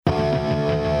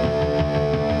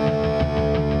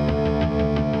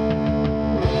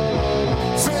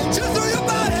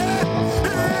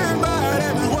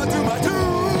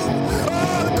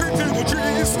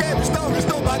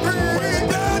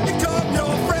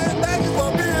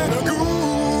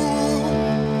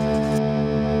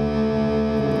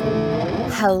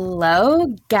Hello,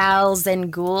 gals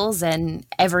and ghouls and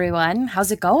everyone.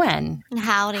 How's it going?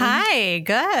 Howdy. Hi,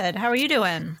 good. How are you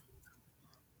doing?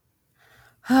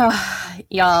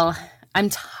 Y'all, I'm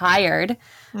tired.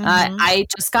 I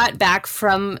just got back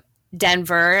from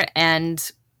Denver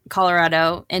and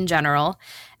Colorado in general,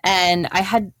 and I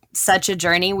had such a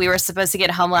journey. We were supposed to get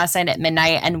home last night at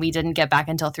midnight, and we didn't get back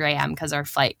until 3 a.m. because our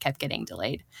flight kept getting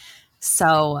delayed.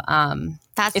 So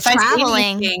That's if I say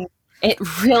traveling. anything, it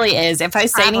really is. If I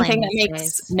say Traveling anything that these makes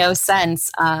days. no sense,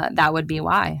 that would be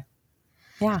why.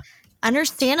 Yeah.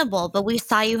 Understandable, but we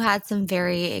saw you had some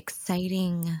very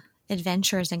exciting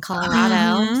adventures in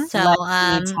Colorado. So,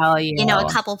 Let me tell you.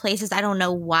 a couple places. I don't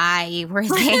know why you were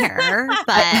there,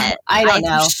 but I don't know.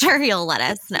 I'm sure you'll let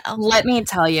us know. Let me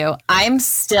tell you, I'm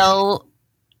still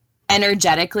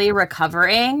energetically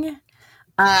recovering.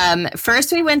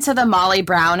 First, we went to the Molly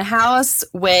Brown house,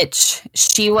 which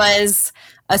she was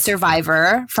a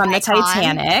survivor from the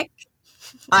Titanic.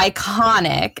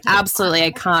 Iconic, absolutely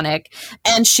iconic.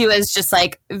 And she was just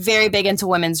like very big into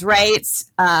women's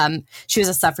rights. She was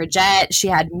a suffragette. She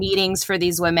had meetings for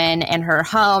these women in her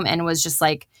home and was just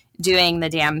like doing the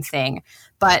damn thing.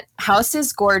 But house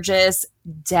is gorgeous,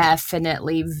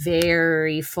 definitely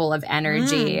very full of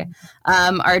energy.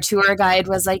 Our tour guide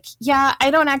was like, yeah,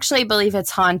 I don't actually believe it's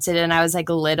haunted. And I was like,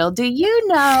 little do you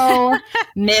know,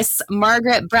 Miss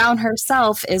Margaret Brown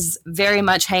herself is very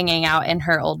much hanging out in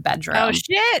her old bedroom. Oh,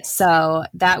 shit. So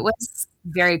that was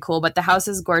very cool. But the house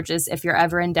is gorgeous. If you're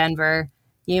ever in Denver,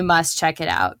 you must check it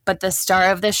out. But the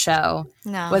star of the show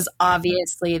was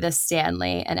obviously the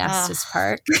Stanley in Estes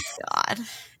Park. God.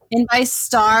 And by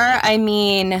star, I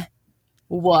mean,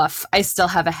 woof. I still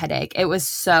have a headache. It was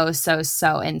so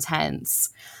intense.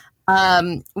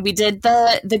 We did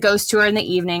the ghost tour in the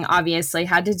evening, obviously.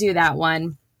 Had to do that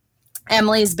one.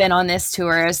 Emily's been on this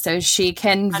tour, so she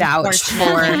can vouch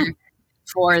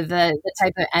for the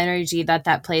type of energy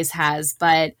that place has.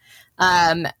 But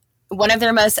one of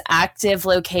their most active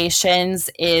locations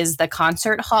is the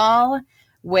concert hall,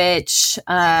 which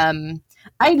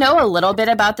I know a little bit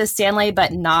about the Stanley,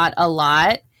 but not a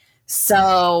lot.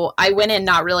 So I went in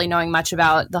not really knowing much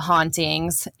about the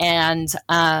hauntings, and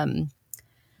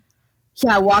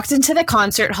walked into the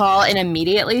concert hall and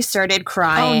immediately started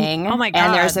crying. Oh my God.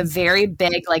 And there's a very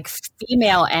big like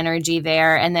female energy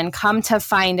there. And then come to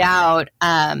find out,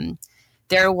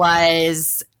 there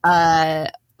was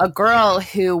a girl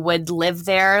who would live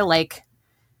there, like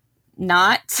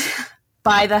not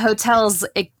by the hotels,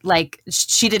 like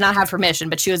she did not have permission,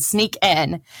 but she would sneak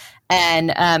in,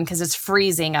 and because it's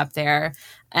freezing up there,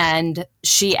 and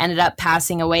she ended up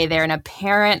passing away there. And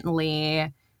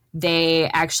apparently they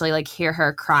actually like hear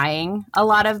her crying a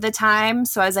lot of the time.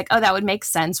 So I was like, oh, that would make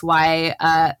sense why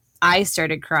I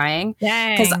started crying,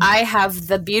 because I have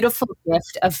the beautiful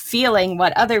gift of feeling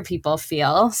what other people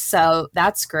feel. So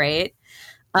that's great.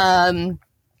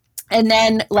 And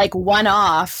then, like, one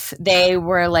off, they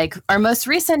were like, our most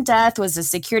recent death was a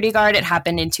security guard. It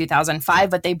happened in 2005,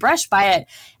 but they brushed by it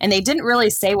and they didn't really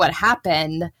say what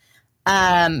happened.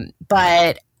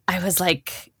 But I was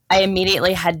like, I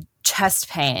immediately had chest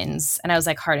pains and I was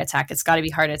like, heart attack. It's got to be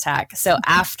heart attack. So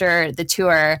after the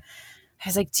tour, I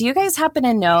was like, do you guys happen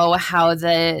to know how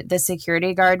the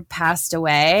security guard passed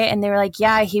away? And they were like,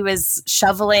 yeah, he was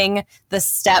shoveling the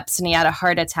steps and he had a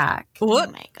heart attack. Oh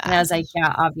my God. And I was like,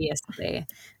 yeah, obviously.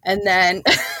 And then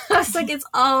I was like, it's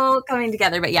all coming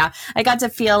together. But yeah, I got to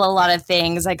feel a lot of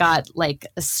things. I got like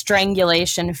a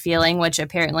strangulation feeling, which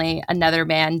apparently another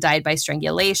man died by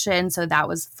strangulation. So that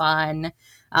was fun.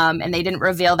 And they didn't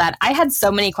reveal that. I had so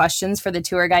many questions for the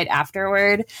tour guide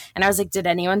afterward. And I was like, did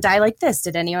anyone die like this?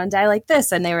 Did anyone die like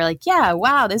this? And they were like, yeah,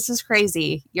 wow, this is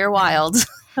crazy. You're wild.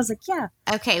 I was like, yeah.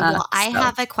 Okay, well, I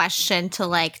have a question to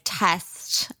like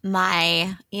test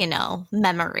my,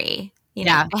 memory.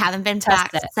 I haven't been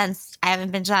back since I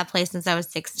haven't been to that place since I was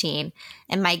 16.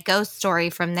 And my ghost story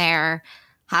from there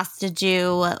has to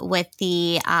do with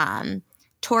the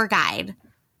tour guide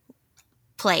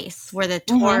place where the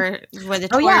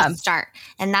tours start,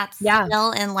 and that's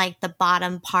still in like the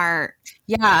bottom part.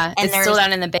 Yeah, and it's still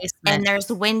down in the basement, and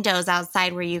there's windows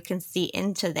outside where you can see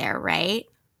into there, right?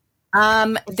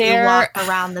 There, you walk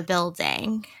around the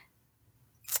building.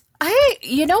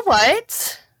 You know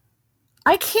what?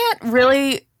 I can't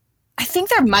really. I think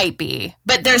there might be,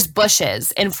 but there's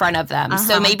bushes in front of them,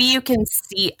 so maybe you can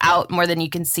see out more than you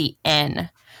can see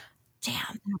in.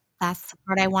 Damn. That's the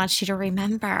part I want you to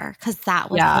remember, because that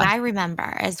was what I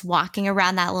remember, is walking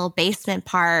around that little basement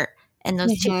part and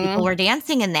those two people were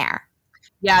dancing in there.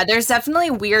 Yeah, there's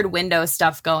definitely weird window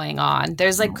stuff going on.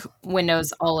 There's like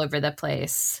windows all over the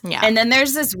place. Yeah. And then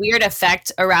there's this weird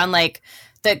effect around like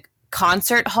the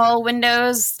concert hall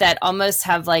windows that almost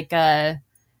have like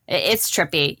it's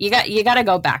trippy. You got to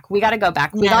go back. We got to go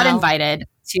back. We got invited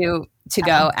to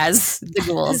go as the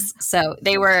ghouls. So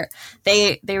they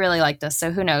really liked us.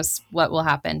 So who knows what will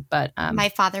happen, but my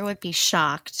father would be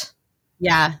shocked.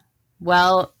 Yeah.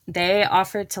 Well, they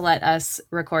offered to let us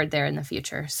record there in the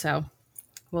future. So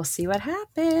we'll see what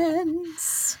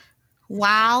happens.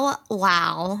 Wow.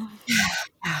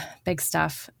 Big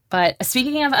stuff. But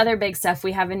speaking of other big stuff,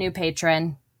 we have a new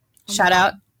patron. Shout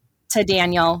out to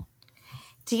Daniel.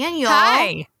 Daniel.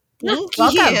 Hi. Thank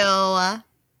Welcome. you.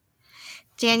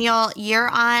 Daniel, you're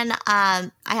on,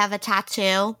 I have a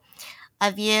tattoo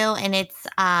of you, and it's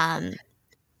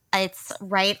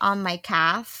right on my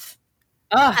calf.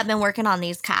 Oh, I've been working on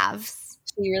these calves.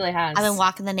 she really has. I've been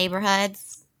walking the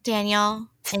neighborhoods, Daniel,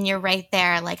 and you're right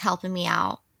there, like, helping me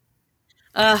out.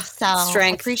 So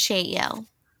strength. I appreciate you.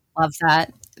 Love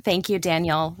that. Thank you,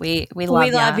 Daniel. We love you.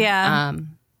 We love you.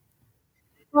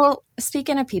 Well,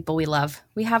 speaking of people we love,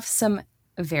 we have some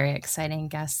very exciting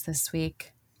guests this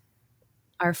week.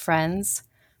 Our friends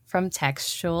from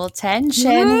Textual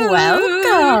Tension. Woo!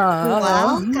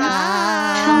 Welcome.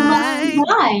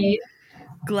 Hi.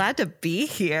 Glad to be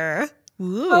here.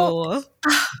 Ooh. Oh.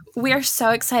 We are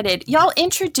so excited. Y'all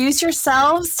introduce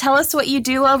yourselves. Tell us what you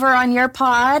do over on your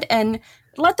pod and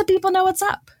let the people know what's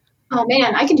up. Oh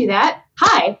man, I can do that.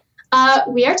 Hi.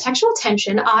 We are Textual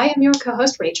Tension. I am your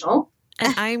co-host, Rachel.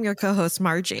 And I am your co-host,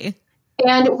 Margie.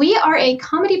 And we are a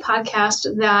comedy podcast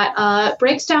that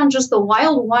breaks down just the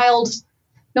wild,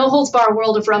 no-holds-bar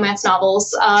world of romance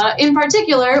novels, in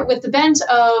particular with the bent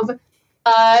of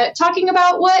talking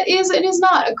about what is and is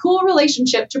not a cool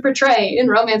relationship to portray in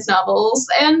romance novels.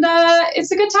 And it's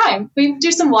a good time. We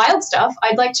do some wild stuff.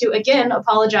 I'd like to, again,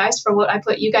 apologize for what I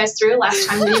put you guys through last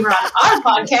time we were on our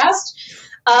podcast,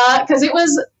 because it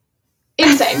was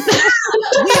insane.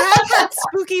 We have had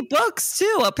spooky books,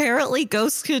 too. Apparently,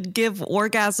 ghosts could give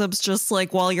orgasms just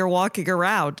like while you're walking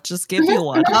around. Just give you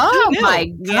one. Oh, my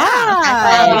God.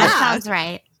 That sounds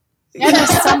right. Yeah, there's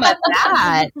some of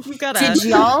that. Gotta... Did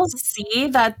y'all see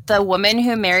that the woman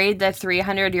who married the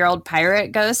 300-year-old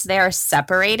pirate ghost, they are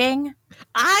separating?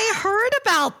 I heard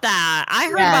about that.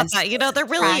 About that. You know, they're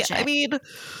really, Tragic. I mean,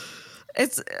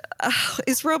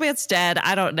 is romance dead?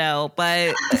 I don't know,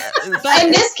 but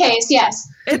In this case, yes.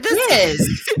 It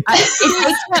is. If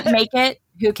they can't make it,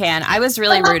 who can? I was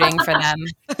really rooting for them.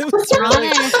 I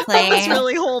was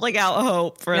really holding out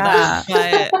hope for that.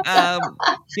 But,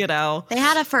 you know. They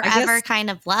had a forever kind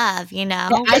of love, you know?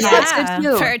 I guess so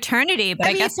too. For eternity, but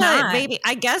I guess but not. Maybe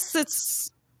I guess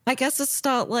it's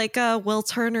not like Will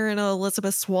Turner and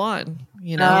Elizabeth Swann.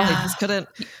 You know,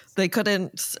 they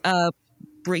couldn't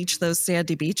breach those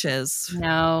sandy beaches.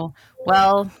 No.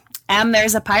 Well,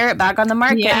 there's a pirate back on the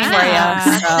market for you.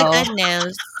 That's So the good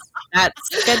news.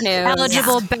 that's good news.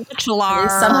 Eligible bachelor.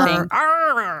 Is something.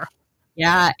 Arr.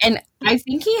 Yeah, and I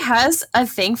think he has a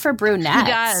thing for brunettes, He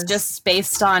does. just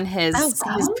based on his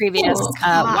previous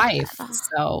wife.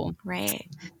 So Right.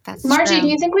 That's Margie, true. do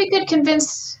you think we could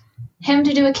convince him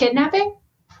to do a kidnapping?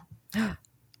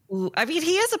 Ooh, I mean,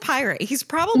 he is a pirate. He's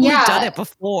probably done it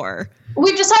before.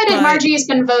 We've decided But- Margie has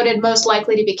been voted most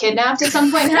likely to be kidnapped at some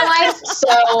point in her life. So,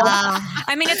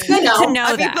 I mean, it's good to know I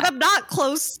mean, that. but I'm not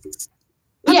close.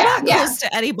 Close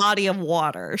to any body of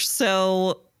water.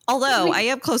 So, although I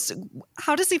am close to,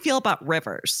 how does he feel about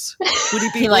rivers? Would he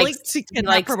be willing to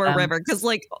kidnap from a river? Because,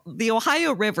 like, the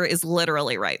Ohio River is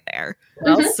literally right there.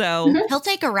 So, He'll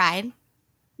take a ride.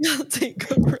 I'll take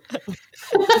a ride.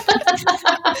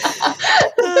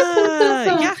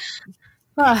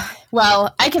 Yeah.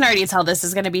 Well, I can already tell this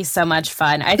is going to be so much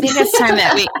fun. I think it's time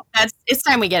it's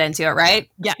time we get into it, right?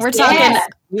 Yes. We're talking. Yeah.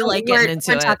 We like getting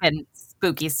into we're it. talking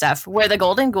spooky stuff. We're the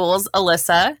Golden Ghouls,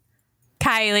 Alyssa,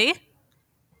 Kylie.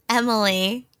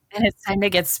 Emily. and it's time to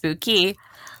get spooky.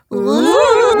 Ooh.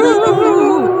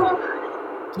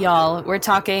 Y'all, we're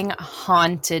talking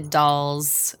haunted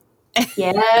dolls.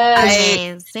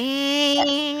 yes.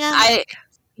 Amazing.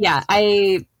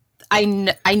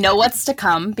 I know what's to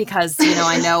come because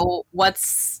I know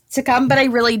what's to come, but I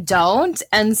really don't.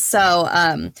 And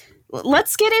so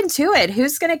let's get into it.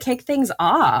 Who's going to kick things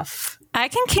off? I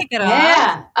can kick it off.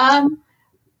 Yeah.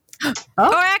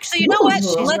 Or actually, you know what?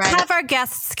 Ooh. Let's Right. have our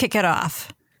guests kick it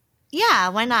off. Yeah,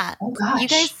 why not? Oh, gosh. You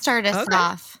guys start us Okay.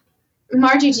 off.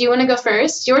 Margie, do you want to go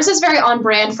first? Yours is very on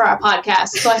brand for our podcast,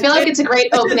 so I feel like it's a great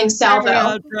opening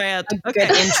salvo. Brand. Good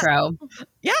intro.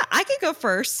 Yeah, I can go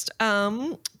first.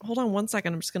 Hold on one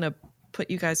second. I'm just going to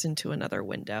put you guys into another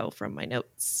window from my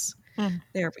notes.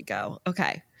 There we go.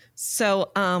 Okay.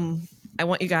 So I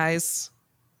want you guys,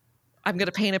 I'm going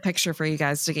to paint a picture for you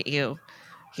guys to get you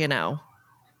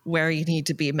where you need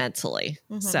to be mentally.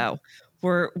 So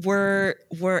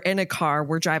we're in a car.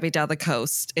 We're driving down the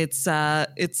coast. It's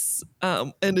and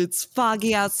it's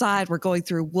foggy outside. We're going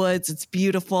through woods. It's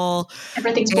beautiful.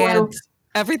 Everything's blue.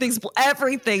 Everything is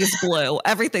blue.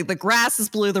 Everything. The grass is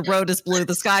blue. The road is blue.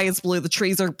 The sky is blue. The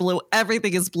trees are blue.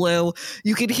 Everything is blue.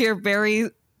 You can hear very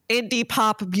indie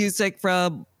pop music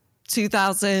from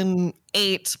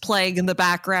 2008 playing in the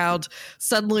background.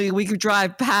 Suddenly we could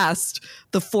drive past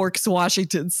the Forks,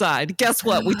 Washington side. Guess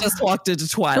what? We just walked into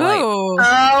Twilight. Ooh.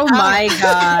 Oh my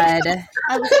God.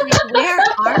 I was like, where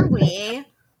are we?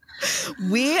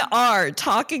 We are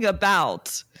talking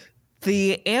about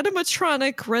the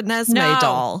animatronic Renesmee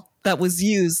doll that was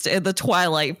used in the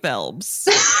Twilight films.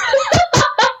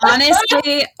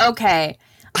 Honestly, okay.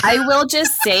 I will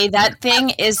just say that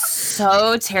thing is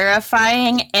so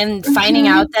terrifying, and finding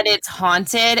out that it's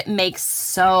haunted makes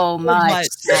so much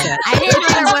sense. I didn't know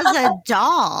there was a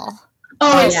doll.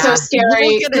 Oh, it's so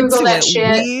scary. Google that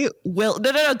shit. We will.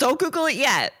 No. Don't Google it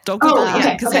yet. Don't Google it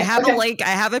yet, because I have a link. I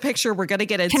have a picture. We're going to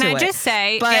get into it. Can I just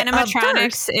say,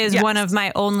 animatronics is one of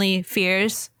my only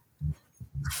fears.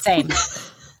 Same.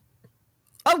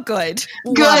 Oh, good.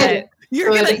 Good. You're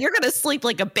gonna sleep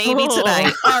like a baby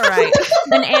tonight. All right.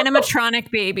 An animatronic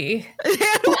baby.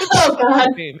 Oh God.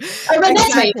 A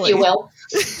Renesmee, if you will.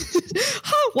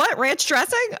 Oh, what? Ranch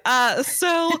dressing?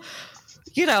 So,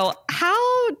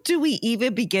 how do we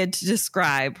even begin to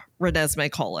describe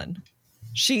Renesmee Cole?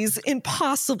 She's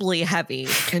impossibly heavy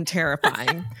and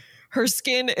terrifying. Her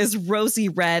skin is rosy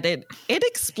red and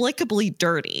inexplicably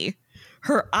dirty.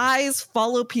 Her eyes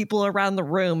follow people around the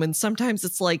room, and sometimes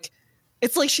it's like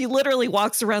she literally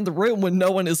walks around the room when no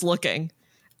one is looking.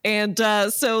 And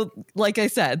so, like I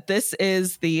said, this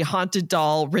is the haunted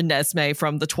doll Renesmee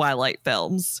from the Twilight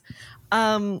films.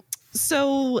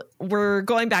 So we're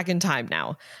going back in time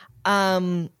now.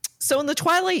 So in the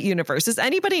Twilight universe, does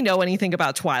anybody know anything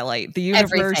about Twilight? The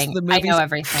universe, everything. The movies? I know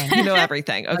everything. You know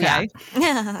everything. Okay.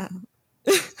 Yeah.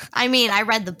 I mean, I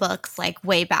read the books like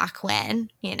way back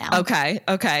when, Okay.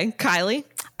 Kylie?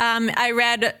 I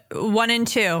read 1 and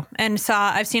 2 and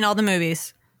I've seen all the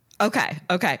movies.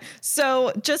 Okay.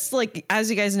 So just like, as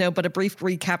you guys know, but a brief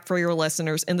recap for your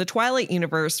listeners, in the Twilight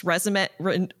universe, Renesmee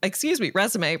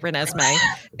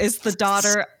is the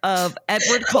daughter of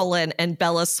Edward Cullen and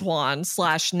Bella Swan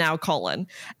 / now Cullen.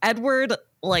 Edward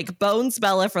bones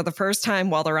Bella for the first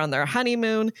time while they're on their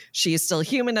honeymoon. She is still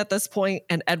human at this point,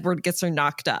 and Edward gets her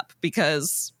knocked up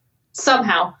because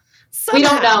somehow. We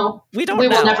don't know. We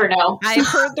will never know. I've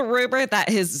heard the rumor that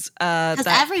because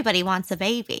everybody wants a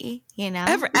baby,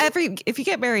 if you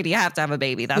get married, you have to have a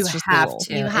baby. That's you just have the rule.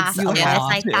 to. You have to. It's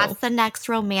like that's the next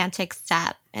romantic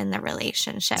step in the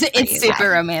relationship. It's super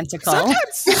romantical.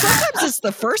 Sometimes it's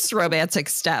the first romantic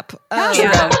step.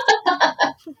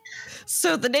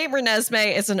 So the name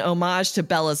Renesmee is an homage to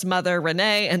Bella's mother,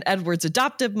 Renee, and Edward's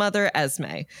adoptive mother,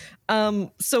 Esme.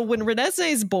 So when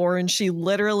Renesmee is born, she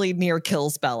literally near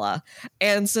kills Bella.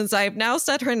 And since I have now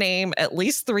said her name at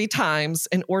least 3 times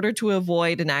in order to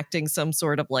avoid enacting some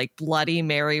sort of Bloody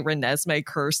Mary Renesmee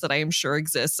curse that I am sure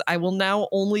exists, I will now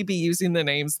only be using the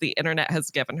names the internet has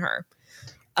given her.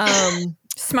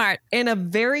 Smart.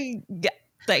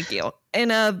 Thank you. In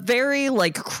a very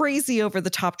crazy over the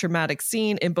top dramatic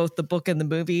scene in both the book and the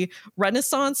movie,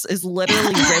 Renaissance is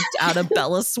literally ripped out of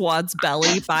Bella Swan's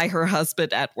belly by her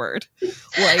husband, Edward.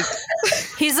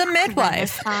 He's a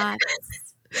midwife.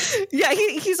 Yeah,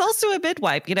 he's also a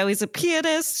midwife. He's a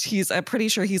pianist. I'm pretty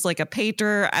sure he's a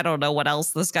painter. I don't know what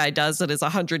else this guy does in his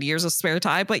 100 years of spare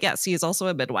time, but yes, he is also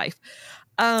a midwife.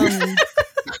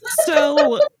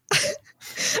 So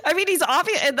I mean, he's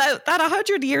obvious that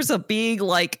 100 years of being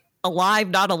alive,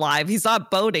 not alive. He's not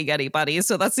boning anybody.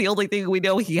 So that's the only thing we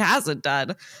know he hasn't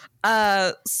done.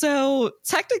 So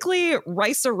technically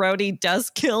Rice-A-Roni does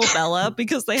kill Bella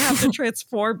because they have to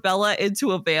transform Bella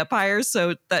into a vampire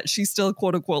so that she still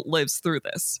quote unquote lives through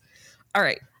this. All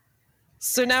right.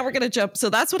 So now we're going to jump. So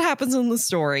that's what happens in the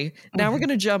story. Now we're going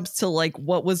to jump to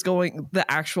what was the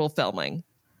actual filming.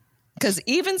 Because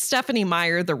even Stephenie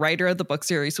Meyer, the writer of the book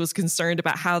series, was concerned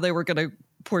about how they were going to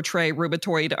portray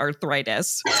rheumatoid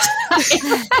arthritis.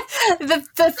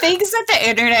 the things that the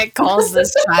internet calls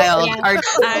this child are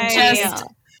just...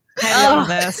 I love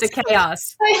this. The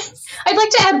chaos. I'd like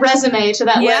to add resume to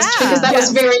that list because that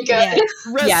was very good.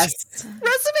 Yes. Resume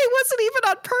wasn't even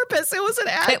on purpose. It was an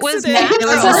accident. It was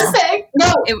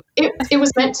natural. It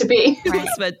was meant to be. It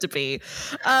was meant to be.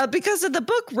 Because in the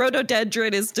book,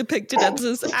 Rhododendron is depicted as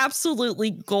this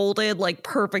absolutely golden,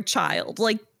 perfect child.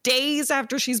 days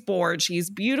after she's born. She's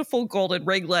beautiful golden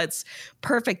ringlets,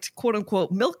 perfect quote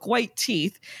unquote milk white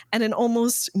teeth, and an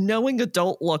almost knowing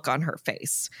adult look on her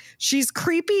face. She's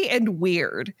creepy and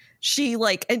weird. She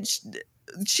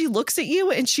looks at you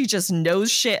and she just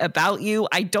knows shit about you.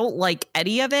 I don't like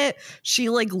any of it. She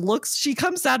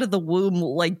comes out of the womb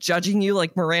like judging you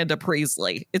like Miranda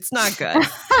Priestley. It's not good.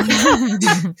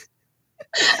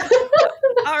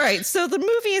 All right, so the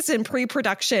movie is in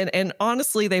pre-production, and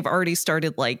honestly, they've already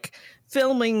started like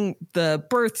filming the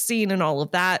birth scene and all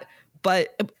of that.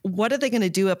 But what are they going to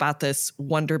do about this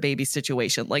Wonder Baby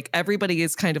situation? Like, everybody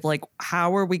is kind of like,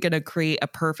 how are we going to create a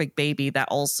perfect baby that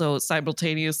also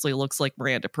simultaneously looks like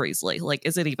Miranda Priestley? Like,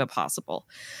 is it even possible?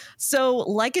 So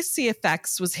Legacy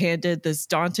Effects was handed this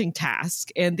daunting task.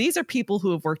 And these are people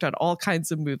who have worked on all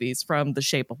kinds of movies, from The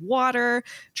Shape of Water,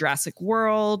 Jurassic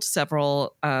World,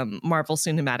 several Marvel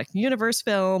Cinematic Universe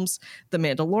films, The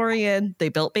Mandalorian. They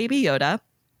built Baby Yoda.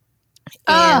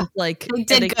 And they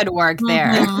did good work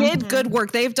there. They did good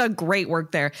work. They've done great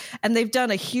work there. And they've done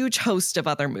a huge host of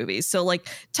other movies. So like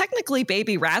technically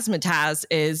Baby Razzmatazz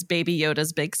is Baby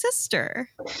Yoda's big sister.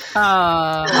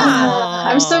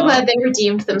 I'm so glad they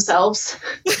redeemed themselves.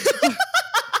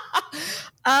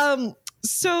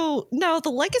 So no,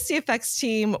 the Legacy Effects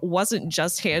team wasn't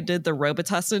just handed the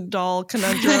Robitussin doll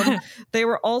conundrum. They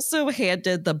were also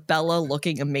handed the Bella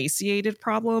looking emaciated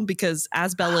problem, because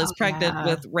as Bella is pregnant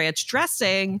with ranch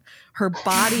dressing, her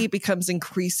body becomes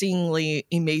increasingly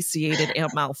emaciated and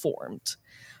malformed.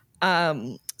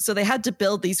 So they had to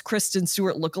build these Kristen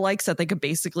Stewart lookalikes that they could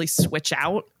basically switch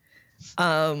out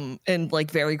in like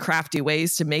very crafty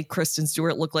ways to make Kristen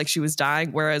Stewart look like she was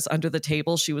dying, whereas under the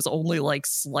table she was only like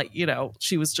slight,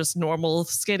 she was just normal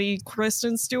skinny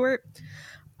Kristen Stewart.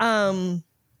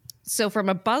 So from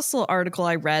a Bustle article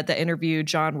I read that interviewed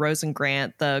John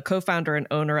Rosengrant, the co-founder and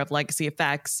owner of Legacy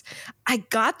Effects, I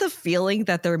got the feeling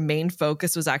that their main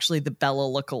focus was actually the Bella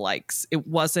lookalikes. It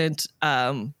wasn't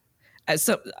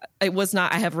so it was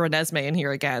not. I have Renesmee in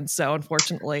here again, so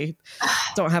unfortunately,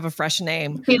 don't have a fresh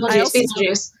name.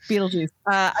 Beetlejuice.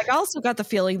 I also got the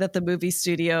feeling that the movie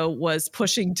studio was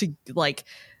pushing to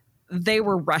they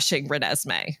were rushing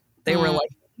Renesmee. They were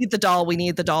like, "We need the doll. We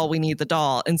need the doll. We need the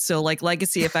doll." And so, like,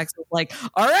 Legacy Effects was like,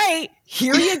 "All right,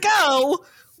 here you go.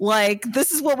 Like,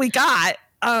 this is what we got."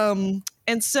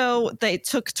 And so they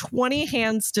took 20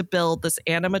 hands to build this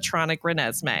animatronic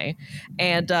Renesmee.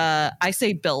 And I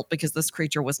say built because this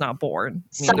creature was not born.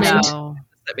 That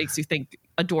makes you think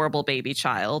adorable baby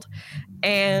child.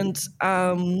 And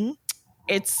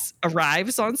it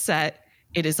arrives on set.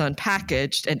 It is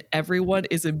unpackaged, and everyone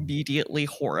is immediately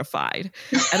horrified.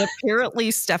 And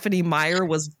apparently Stephenie Meyer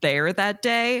was there that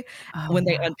day when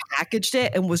they unpackaged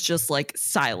it and was just like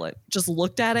silent. Just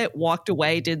looked at it, walked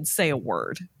away, didn't say a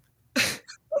word.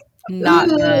 Not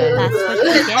good. That's what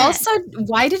you get. Also,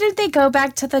 why didn't they go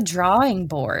back to the drawing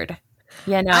board?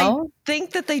 I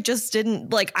think that they just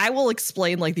didn't I will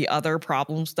explain the other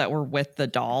problems that were with the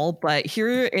doll, but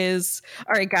here is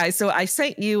all right, guys. So I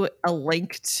sent you a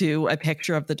link to a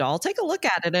picture of the doll. Take a look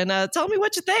at it and tell me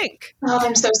what you think. Oh,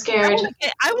 I'm so scared.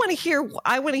 I want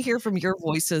to hear from your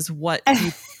voices what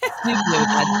you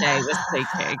that day was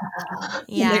thinking.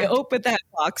 Yeah, they opened that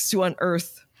box to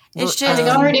unearth. It's just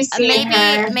already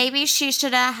seen maybe she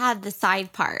should have had the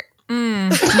side part.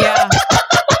 Yeah.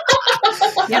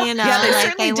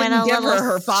 They didn't give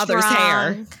her father's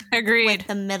hair. Agreed. With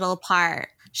the middle part,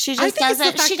 she just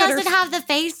doesn't. She doesn't have the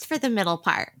face for the middle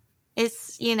part.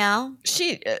 It's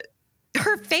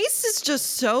her face is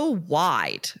just so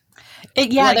wide.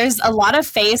 There's a lot of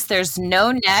face. There's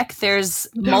no neck. There's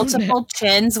multiple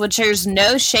chins, which there's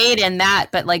no shade in that,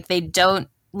 but they don't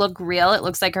look real. It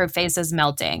looks like her face is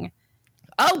melting.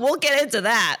 Oh, we'll get into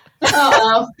that.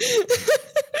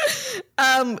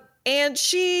 And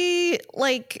she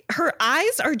her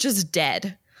eyes are just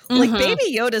dead.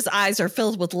 Baby Yoda's eyes are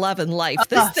filled with love and life.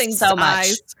 This thing's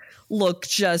eyes look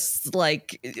just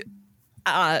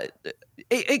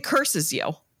it curses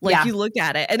you. You look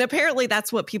at it, and apparently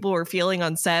that's what people were feeling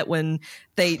on set when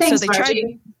they. Thanks, so they Margie.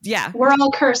 tried. Yeah, we're all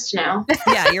cursed now.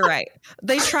 Yeah, you're right.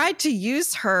 They tried to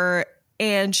use her,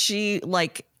 and she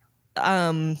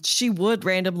she would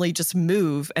randomly just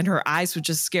move, and her eyes would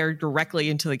just stare directly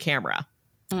into the camera.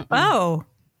 Oh.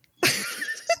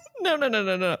 No.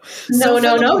 No.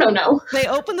 They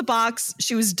opened the box.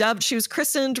 She was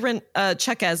christened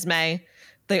Chuck Esme.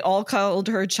 They all called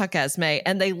her Chuck Esme,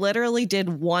 and they literally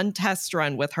did one test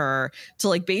run with her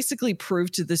to basically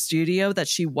prove to the studio that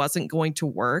she wasn't going to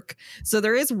work. So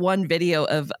there is one video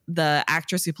of the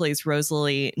actress who plays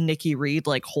Rosalie, Nikki Reed,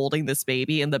 holding this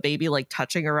baby, and the baby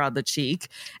touching her on the cheek,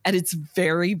 and it's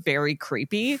very, very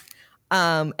creepy.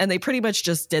 And they pretty much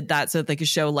just did that so that they could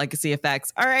show legacy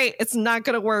effects. All right, it's not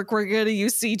going to work. We're going to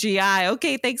use CGI.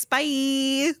 Okay, thanks.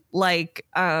 Bye. Like,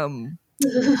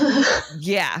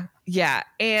 yeah.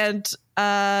 And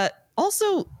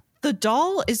also, the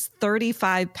doll is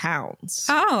 35 pounds.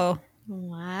 Oh.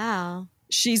 Wow.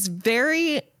 She's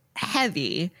very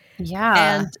heavy.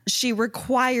 Yeah. And she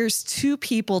requires 2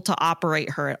 people to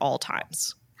operate her at all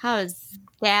times. How does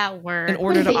that work? In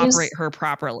order to operate her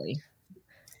properly.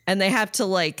 And they have to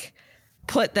like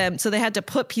put them, so they had to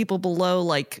put people below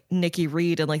like Nikki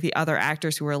Reed and like the other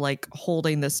actors who were like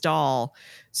holding this doll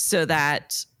so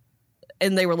that,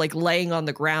 and they were like laying on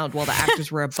the ground while the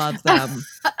actors were above them.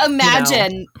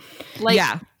 Imagine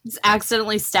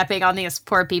accidentally stepping on these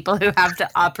poor people who have to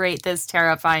operate this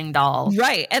terrifying doll.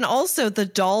 Right. And also the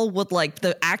doll would like,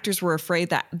 the actors were afraid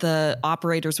that the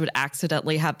operators would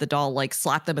accidentally have the doll like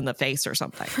slap them in the face or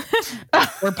something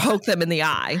or poke them in the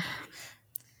eye.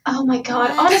 Oh my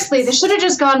God. Honestly, they should have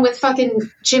just gone with fucking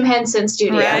Jim Henson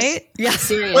Studios. Right? Yeah,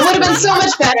 seriously. It would have been so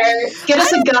much better. Get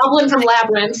us a goblin from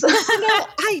Labyrinth. No,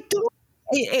 I don't.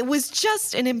 It was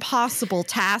just an impossible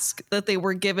task that they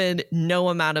were given no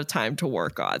amount of time to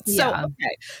work on. So,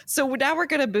 okay. So now we're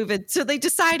going to move it. So they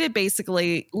decided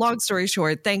basically, long story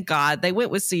short, thank God, they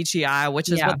went with CGI,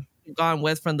 which is what they've gone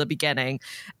with from the beginning.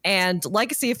 And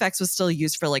legacy effects was still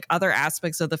used for like other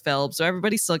aspects of the film. So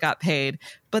everybody still got paid.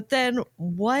 But then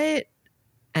what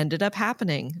ended up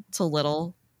happening to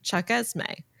little Chuck Esme?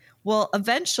 Well,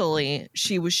 eventually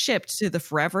she was shipped to the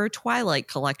Forever Twilight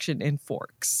Collection in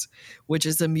Forks, which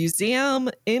is a museum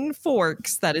in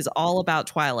Forks that is all about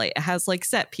Twilight. It has like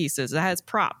set pieces, it has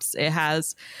props, it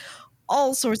has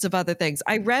all sorts of other things.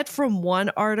 I read from one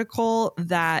article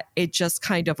that it just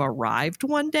kind of arrived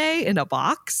one day in a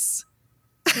box.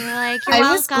 You're like, you're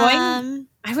welcome.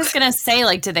 I was gonna say,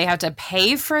 like, did they have to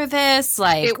pay for this?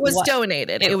 Like, it was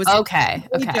donated. It was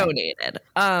donated.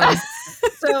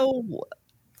 So.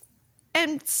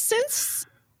 And since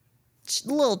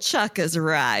little Chuck has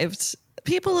arrived,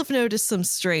 people have noticed some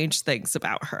strange things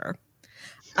about her.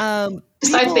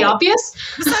 Besides the obvious?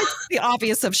 Besides the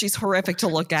obvious of she's horrific to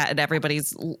look at and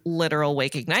everybody's literal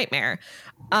waking nightmare.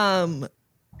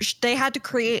 They had to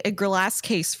create a glass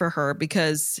case for her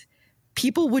because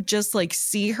people would just like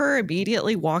see her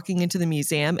immediately walking into the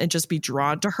museum and just be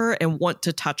drawn to her and want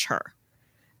to touch her.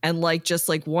 And like just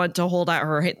like want to hold out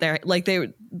her there, like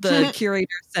the curator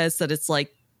says that it's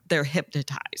like they're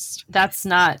hypnotized. That's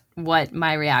not what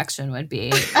my reaction would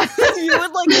be. You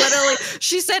would like literally.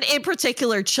 She said in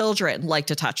particular, children like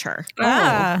to touch her.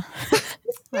 I'd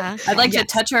like to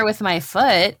touch her with my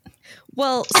foot.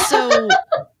 Well, so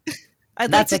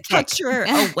I'd like to touch her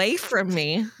away from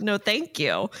me. No, thank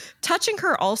you. Touching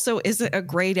her also isn't a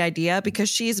great idea because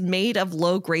she's made of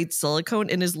low-grade silicone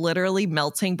and is literally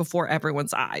melting before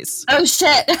everyone's eyes. Oh,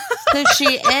 shit. So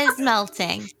she is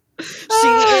melting. She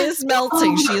is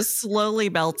melting. She is slowly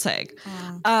melting.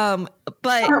 But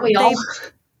aren't we all?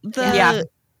 The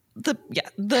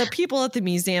people at the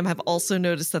museum have also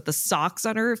noticed that the socks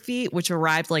on her feet, which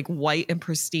arrived like white and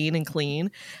pristine and clean,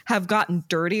 have gotten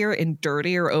dirtier and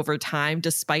dirtier over time,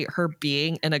 despite her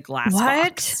being in a glass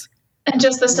box. And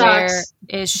just the socks.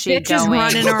 Where is she just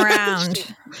running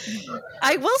around?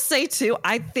 I will say too,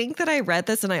 I think that I read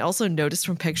this and I also noticed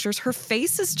from pictures, her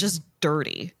face is just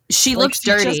dirty. She looks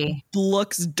dirty.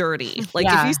 Looks dirty. Like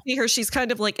if you see her, she's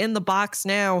kind of like in the box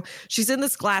now. She's in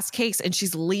this glass case and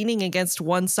she's leaning against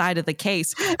one side of the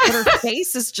case, but her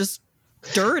face is just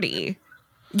dirty.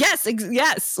 Yes.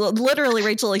 Literally,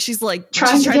 Rachel, like she's like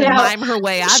trying to mime her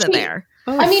way out of there.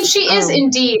 I mean, she is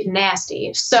indeed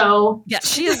nasty. So yeah,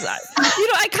 she is.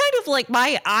 I kind of like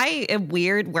I am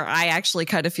weird where I actually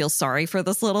kind of feel sorry for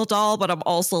this little doll, but I'm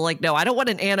also like, no, I don't want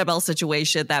an Annabelle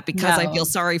situation that because I feel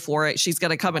sorry for it, she's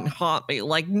going to come and haunt me.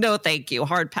 Like, no, thank you.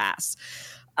 Hard pass.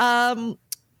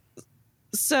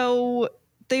 So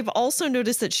they've also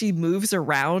noticed that she moves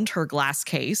around her glass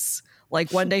case.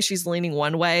 Like one day she's leaning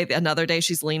one way, another day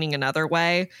she's leaning another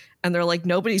way. And they're like,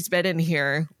 nobody's been in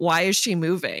here. Why is she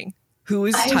moving? Who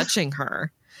is touching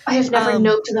her? I have never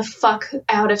noted the fuck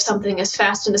out of something as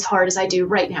fast and as hard as I do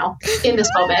right now in this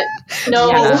moment. No.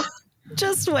 Yeah.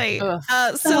 Just wait.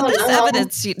 This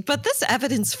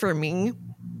evidence for me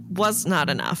was not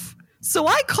enough. So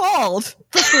I called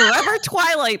the Forever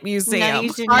Twilight Museum. No,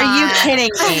 you did Are not. you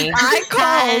kidding me? I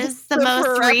called the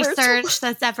most research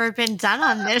that's ever been done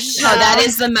on this show. Oh, that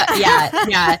is the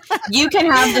yeah. You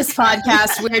can have this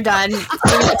podcast. We're done. We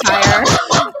retire.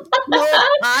 Well,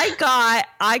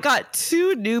 I got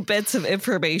 2 new bits of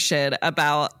information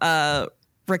about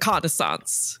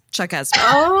Reconnaissance, Chuck Esme.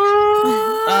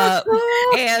 Oh.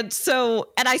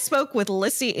 And I spoke with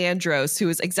Lissy Andros, who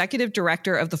is executive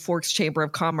director of the Forks Chamber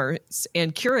of Commerce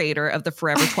and curator of the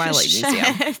Forever Twilight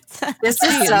Museum. This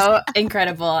is so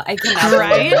incredible. I cannot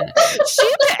believe it.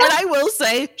 And I will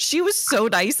say, she was so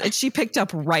nice, and she picked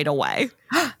up right away.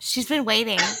 She's been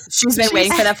waiting. She's been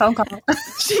waiting for that phone call.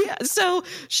 So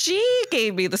she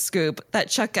gave me the scoop that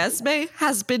Chuck Esme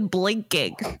has been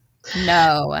blinking.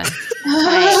 No. I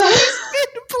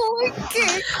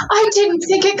didn't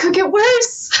think it could get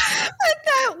worse. And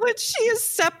that when she is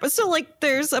separate, so like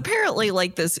there's apparently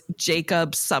like this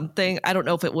Jacob something. I don't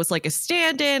know if it was like a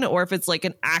stand-in or if it's like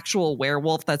an actual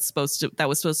werewolf that was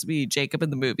supposed to be Jacob in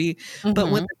the movie. Mm-hmm.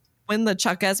 But when the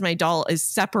Chuck Esme doll is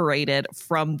separated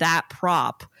from that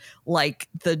prop, like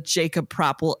the Jacob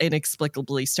prop will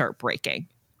inexplicably start breaking.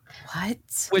 What?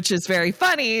 Which is very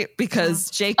funny because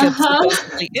Jacob's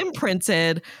supposedly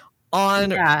imprinted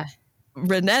on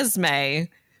Renesmee.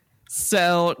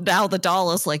 So now the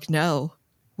doll is like, no,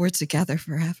 we're together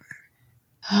forever.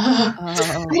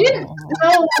 I didn't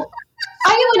know.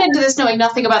 I went into this knowing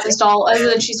nothing about this doll other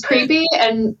than she's creepy,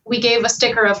 and we gave a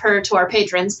sticker of her to our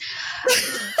patrons.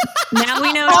 Now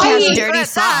we know she has dirty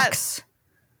socks.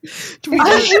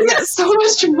 I get so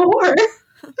much more.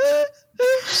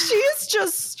 She is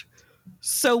just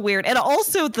so weird. And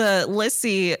also the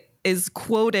Lissy is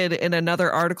quoted in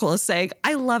another article as saying,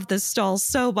 I love this doll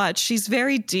so much. She's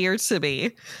very dear to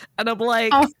me. And I'm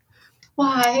like,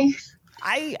 why?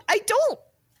 I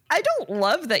don't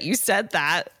love that you said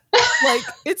that. Like,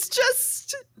 it's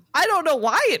just, I don't know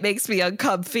why it makes me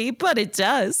uncomfy, but it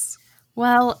does.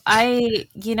 Well,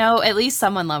 at least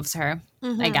someone loves her,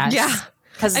 I guess. Yeah.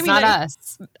 Because it's not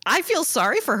us. I feel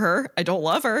sorry for her. I don't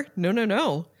love her.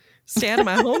 No. Stay out of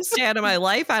my home, stay out of my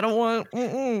life. I don't want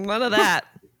none of that.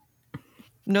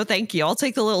 No, thank you. I'll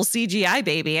take the little CGI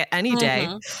baby any day.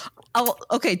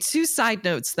 Okay, 2 side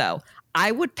notes, though.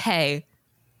 I would pay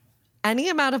any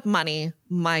amount of money,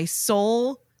 my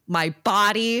soul, my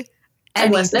body,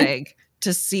 anything,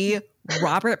 to see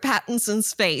Robert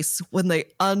Pattinson's face when they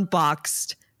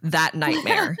unboxed that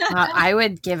nightmare. I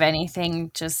would give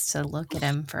anything just to look at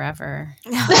him forever.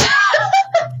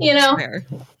 Fair.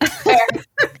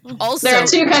 Also, there are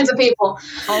 2 kinds of people.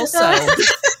 Also,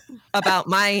 about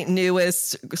my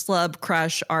newest celeb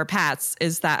crush, our Pats,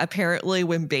 is that apparently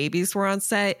when babies were on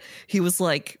set, he was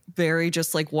like very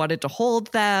just like wanted to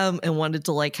hold them and wanted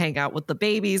to like hang out with the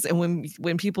babies. And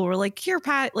when people were like, here,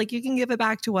 Pat, like you can give it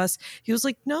back to us, he was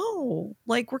like, no,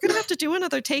 like we're gonna have to do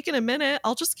another take in a minute.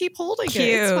 I'll just keep holding it.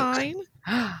 It's fine.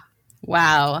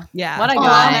 Wow. Yeah. What a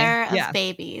guy. Mother of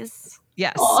babies.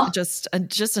 Yes. Just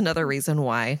another reason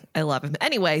why I love him.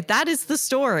 Anyway, that is the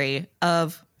story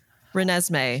of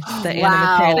Renesmee, the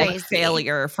animatronic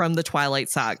failure from the Twilight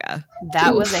Saga.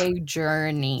 That was a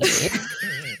journey.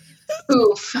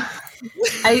 Oof.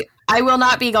 I will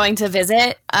not be going to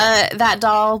visit that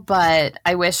doll, but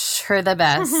I wish her the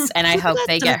best, and I hope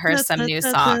they get her some new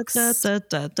socks.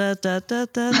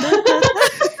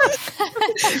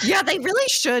 Yeah, they really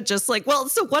should just like,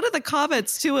 so one of the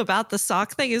comments too about the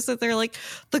sock thing is that they're like,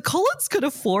 the Cullens could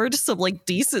afford some like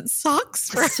decent socks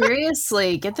for her.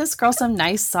 Seriously, get this girl some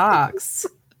nice socks.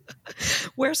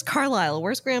 Where's Carlisle?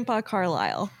 Where's Grandpa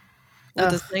Carlisle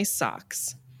with his nice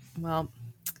socks? Well,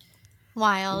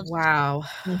 wild. Wow.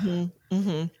 Who's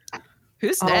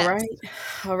next?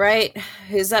 All right.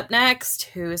 Who's up next?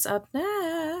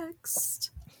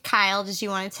 Kyle, did you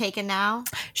want to take it now?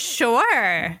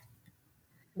 Sure.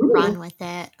 Run with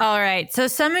it. All right. So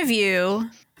some of you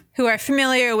who are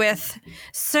familiar with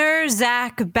Sir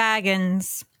Zach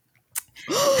Baggins.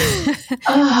 Oh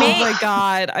my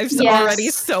God. I'm already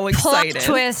so excited. Plot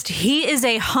twist. He is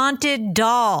a haunted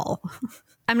doll.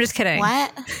 I'm just kidding.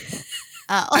 What?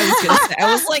 I was going to say,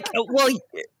 I was like, well,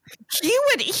 he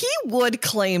would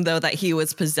claim though that he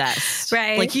was possessed.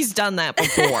 Right. Like he's done that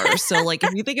before. So like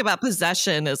if you think about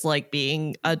possession as like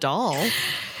being a doll.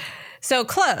 So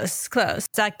close.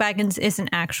 Zach Baggins isn't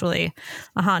actually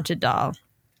a haunted doll.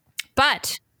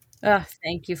 But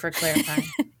thank you for clarifying.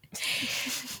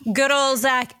 Good old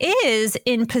Zach is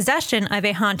in possession of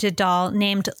a haunted doll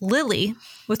named Lily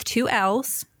with 2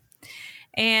 L's.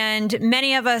 And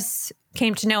many of us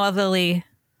came to know of Lily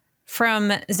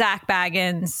from Zach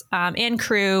Baggins and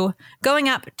crew going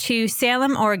up to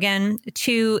Salem, Oregon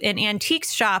to an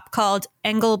antiques shop called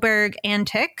Engelberg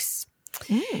Antiques.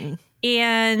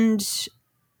 And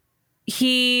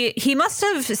he must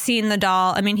have seen the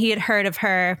doll. I mean, he had heard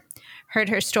her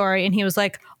story, and he was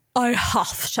like, I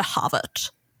have to have it.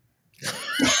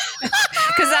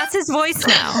 Because that's his voice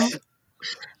now.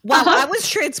 Well, I was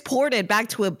transported back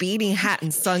to a beanie hat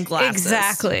and sunglasses.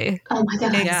 Exactly. Oh my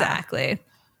God. Exactly.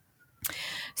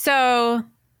 So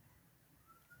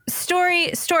story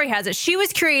has it. She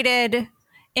was created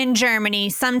in Germany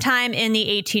sometime in the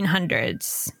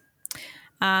 1800s.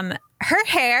 Her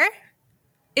hair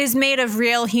is made of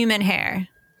real human hair.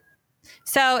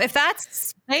 So if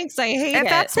that's thanks, I hate it. If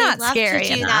that's not scary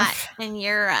to do enough that in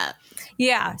Europe.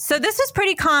 Yeah. So this was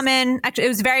pretty common. Actually, it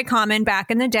was very common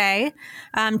back in the day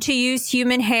to use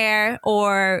human hair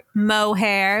or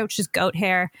mohair, which is goat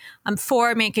hair,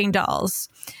 for making dolls.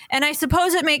 And I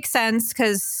suppose it makes sense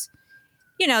because,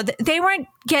 you know, they weren't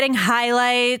getting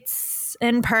highlights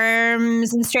and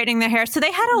perms and straightening their hair. So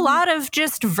they had a lot of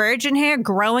just virgin hair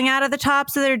growing out of the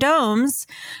tops of their domes.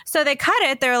 So they cut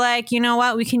it. They're like, you know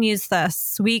what? We can use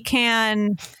this. We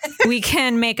can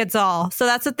make a doll. So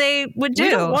that's what they would do. We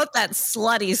don't want that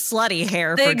slutty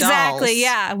hair for exactly, dolls.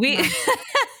 Yeah.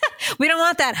 We don't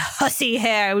want that hussy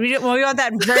hair. We want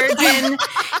that virgin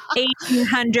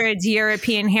 1800s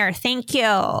European hair. Thank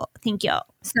you.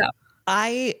 So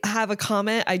I have a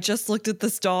comment. I just looked at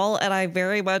this doll and I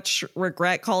very much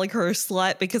regret calling her a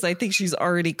slut because I think she's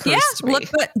already cursed me.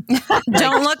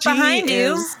 Don't look behind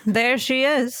you. There she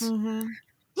is. Mm-hmm.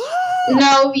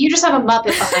 No, you just have a Muppet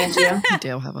behind you. I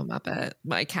do have a Muppet.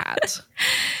 My cat.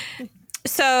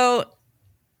 So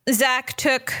Zach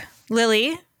took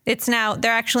Lily. They're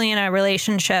actually in a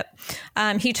relationship.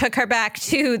 He took her back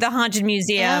to the Haunted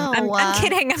Museum. I'm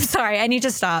kidding. I'm sorry. I need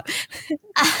to stop.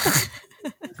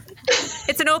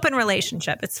 It's an open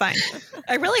relationship. It's fine.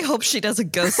 I really hope she does a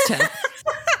ghost him.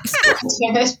 God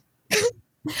damn it.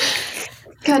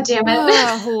 God damn it.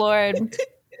 Oh, Lord.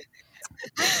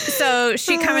 So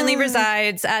she currently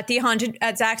resides at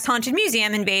Zach's Haunted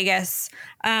Museum in Vegas.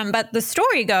 But the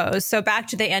story goes, so back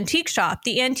to the antique shop,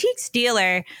 the antiques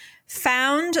dealer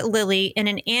found Lily in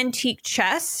an antique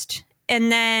chest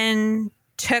and then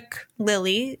took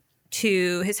Lily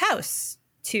to his house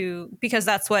because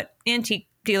that's what antique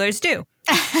dealers do.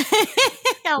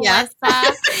 Yeah.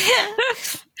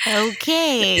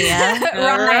 Okay.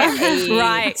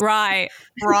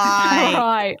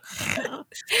 Right.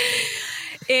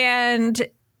 And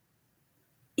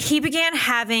he began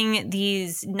having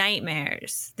these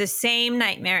nightmares, the same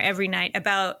nightmare every night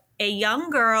about a young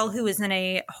girl who was in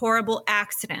a horrible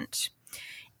accident.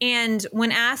 And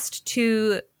when asked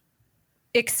to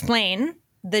explain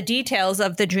the details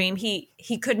of the dream, he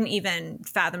couldn't even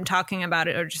fathom talking about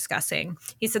it or discussing.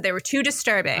 He said they were too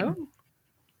disturbing. Oh.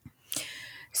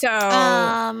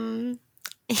 So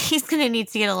he's going to need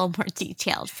to get a little more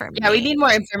detailed for me. Yeah, we need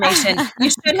more information.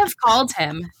 You should have called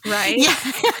him. Right? Yeah.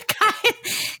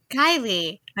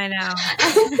 Kylie. I know.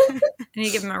 I need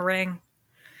to give him a ring.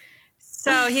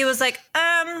 So he was like,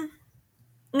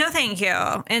 no, thank you.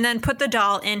 And then put the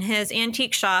doll in his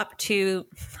antique shop to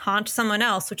haunt someone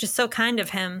else, which is so kind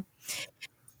of him.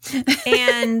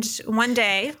 And one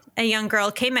day, a young girl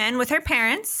came in with her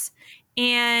parents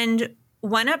and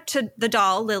went up to the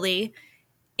doll, Lily,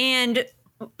 and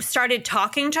started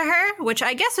talking to her, which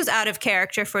I guess was out of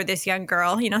character for this young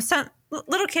girl. You know, some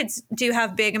little kids do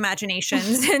have big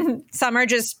imaginations, and some are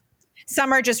just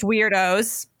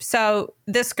weirdos. So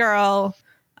this girl,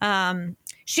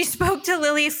 she spoke to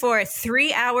Lily for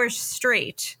 3 hours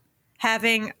straight,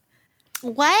 having.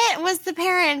 What was the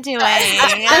parent doing?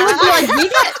 I would be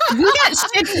like, we got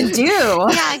shit to do.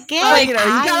 Yeah, you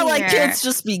gotta let kids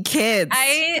just be kids.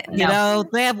 You know,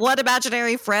 they have one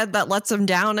imaginary friend that lets them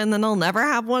down, and then they'll never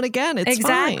have one again. It's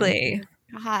exactly.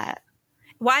 Fine.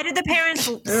 Why did the parents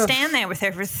stand there with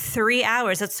her for 3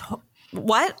 hours? That's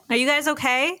what? Are you guys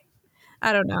okay?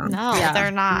 I don't know. No, they're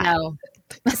not. No.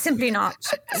 Simply not.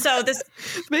 So this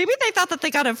maybe they thought that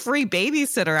they got a free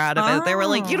babysitter out of it. They were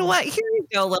like, you know what? Here you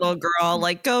go, little girl.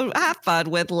 Like, go have fun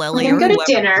with Lily. We're gonna go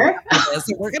to dinner.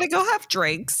 We're gonna go have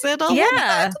drinks. And I'll be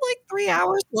back in like 3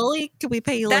 hours. Lily, can we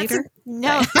pay you later?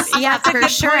 No, yeah, for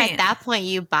sure. At that point,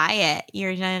 you buy it.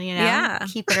 You're gonna,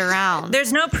 keep it around.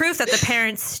 There's no proof that the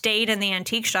parents stayed in the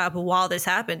antique shop while this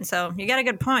happened. So you got a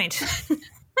good point.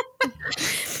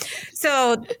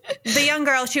 So the young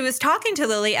girl, she was talking to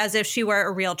Lily as if she were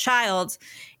a real child.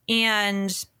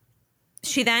 And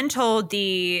she then told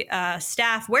the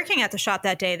staff working at the shop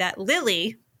that day that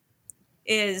Lily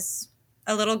is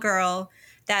a little girl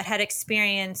that had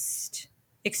experienced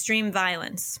extreme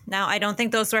violence. Now, I don't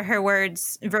think those were her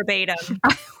words verbatim.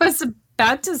 I was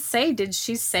about to say, did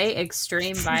she say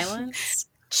extreme violence?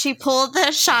 She pulled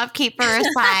the shopkeeper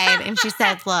aside and she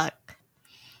said, look,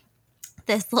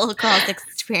 this little girl has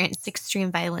experienced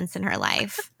extreme violence in her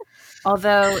life.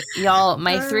 Although, y'all,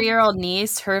 my 3-year-old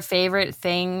niece, her favorite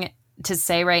thing to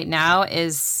say right now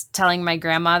is telling my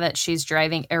grandma that she's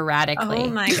driving erratically. Oh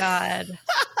my God.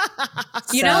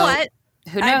 You know what?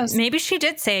 Who knows? Maybe she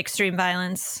did say extreme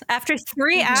violence. After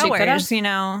 3 hours, you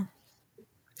know.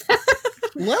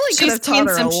 Lily could have taught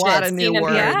her a lot of new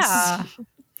words. Yeah.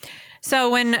 So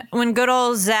when good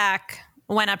old Zach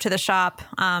went up to the shop,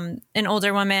 an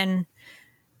older woman,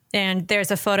 and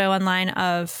there's a photo online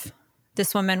of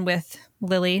this woman with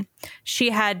Lily. She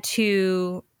had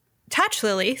to touch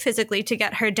Lily physically to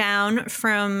get her down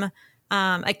from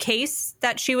a case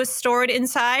that she was stored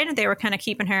inside. They were kind of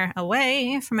keeping her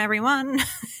away from everyone.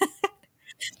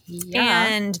 Yeah.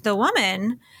 And the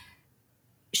woman,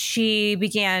 she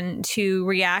began to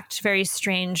react very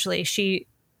strangely. She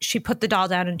put the doll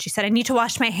down and she said, I need to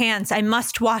wash my hands. I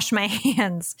must wash my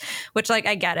hands, which, like,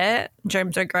 I get it.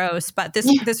 Germs are gross, but this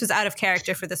was out of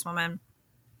character for this woman.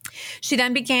 She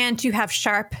then began to have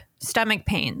sharp stomach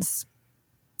pains.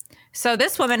 So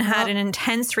this woman had an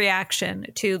intense reaction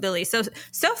to Lily. So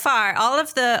far, all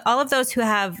of those who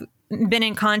have been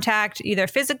in contact, either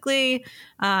physically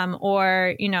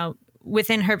or, you know,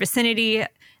 within her vicinity,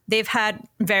 they've had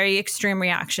very extreme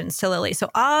reactions to Lily. So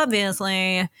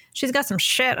obviously, she's got some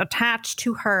shit attached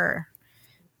to her.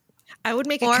 I would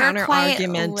make a counter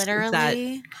argument literally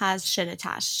that has shit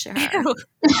attached to her.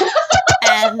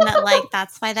 And like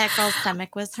that's why that girl's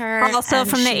stomach was hurt. Also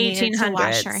from the 1800s. To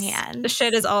wash her hands. The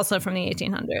shit is also from the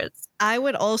 1800s. I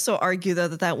would also argue though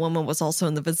that woman was also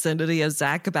in the vicinity of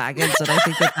Zach Baggins, and I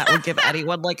think that would give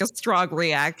anyone like a strong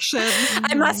reaction.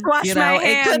 I must wash my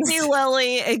hands. It could be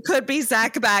Lily, it could be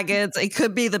Zach Baggins, it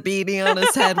could be the beanie on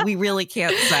his head. We really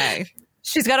can't say.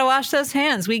 She's got to wash those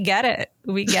hands. We get it.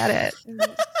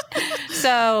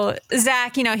 So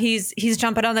Zach, you know, he's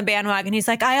jumping on the bandwagon. He's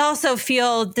like, I also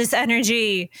feel this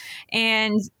energy.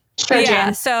 And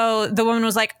so the woman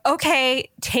was like,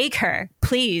 okay, take her,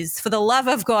 please, for the love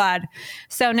of God.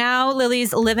 So now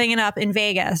Lily's living it up in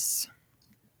Vegas.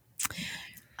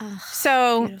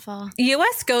 So beautiful.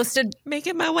 U.S. ghosted.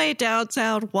 Making my way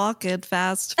downtown, walking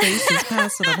fast, faces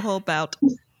passing, I'm homebound.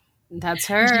 That's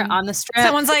her on the strip.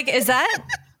 Someone's like, is that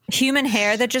human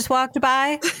hair that just walked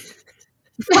by?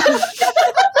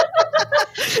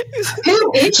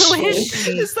 Who is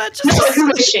she? Is that just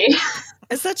Who is she?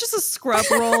 Is that just a scrub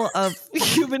roll of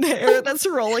human hair that's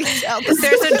rolling down the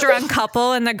There's a drunk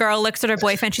couple and the girl looks at her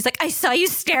boyfriend. She's like, I saw you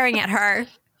staring at her.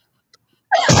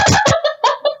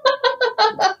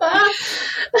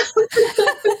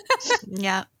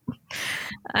 Yeah.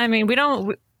 I mean, we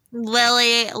don't...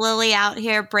 Lily out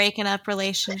here breaking up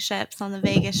relationships on the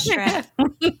Vegas Strip.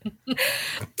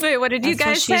 Wait, what did you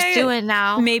guys say? She's doing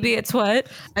now. Maybe it's what?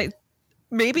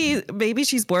 Maybe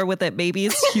she's bored with it. Maybe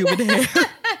it's human hair.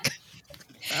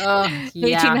 Oh,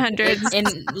 yeah. 1800s.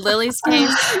 In Lily's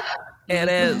case, it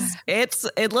is. It's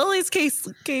in Lily's case.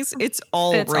 It's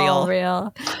all real. All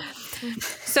real.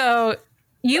 So,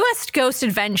 U.S. Ghost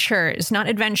Adventures, not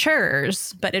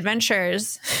adventurers, but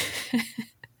adventures.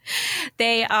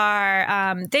 They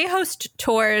host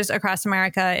tours across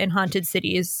America in haunted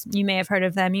cities. You may have heard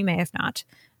of them. You may have not.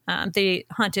 They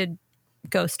haunted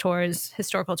ghost tours,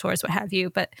 historical tours, what have you.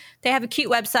 But they have a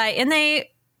cute website, and I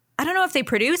don't know if they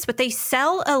produce, but they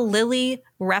sell a Lily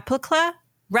replica,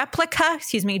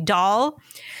 doll.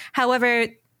 However,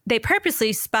 they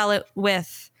purposely spell it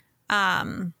with,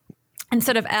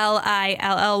 instead of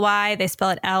Lilly, they spell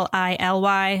it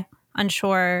Lily.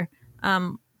 Unsure.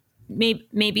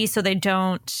 Maybe so they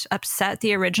don't upset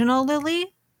the original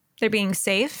Lily. They're being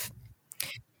safe.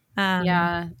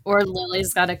 Yeah. Or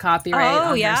Lily's got a copyright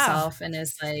on herself and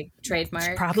is like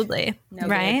trademark. Probably. No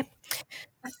right?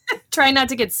 Try not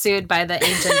to get sued by the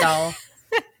ancient doll.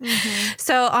 Mm-hmm.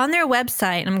 So on their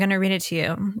website, I'm going to read it to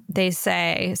you. They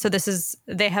say,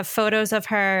 they have photos of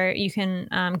her. You can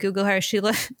Google her. She's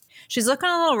looking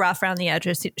a little rough around the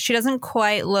edges. She doesn't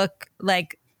quite look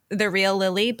like the real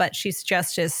Lily, but she's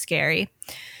just as scary.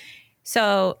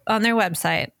 So on their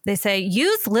website, they say,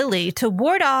 use Lily to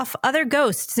ward off other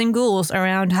ghosts and ghouls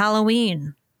around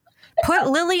Halloween. Put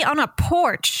Lily on a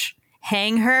porch.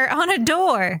 Hang her on a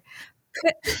door.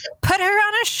 Put her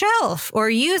on a shelf, or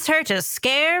use her to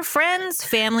scare friends,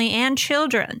 family, and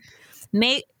children.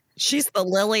 She's the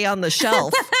Lily on the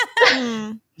shelf.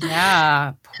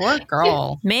 Yeah, poor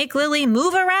girl. Make Lily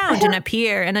move around and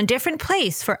appear in a different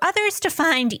place for others to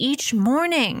find each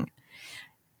morning.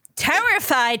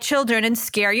 Terrify children and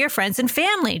scare your friends and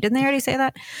family. Didn't they already say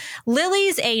that?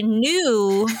 Lily's a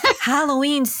new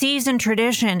Halloween season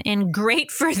tradition and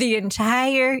great for the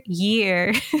entire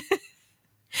year.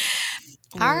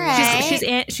 All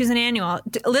right. She's an annual.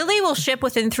 Lily will ship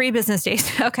within 3 business days.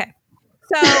 Okay.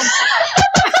 So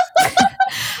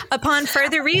Upon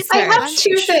further research, I have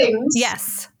two things.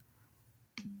 Yes.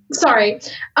 Sorry.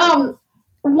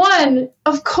 One,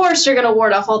 of course you're going to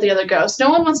ward off all the other ghosts. No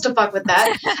one wants to fuck with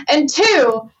that. And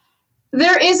two,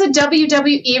 there is a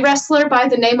WWE wrestler by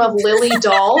the name of Lily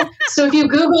Doll. So if you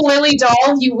Google Lily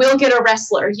Doll, you will get a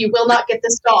wrestler. You will not get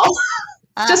this doll.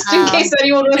 Just in case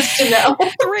anyone wants to know.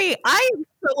 3, I'm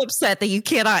so upset that you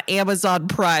cannot Amazon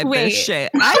Prime this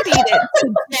shit. I need it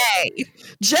today.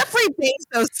 Jeffrey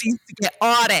Bezos needs to get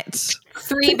on it.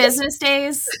 3 business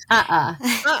days? I'm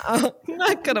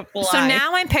not gonna fly. So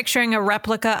now I'm picturing a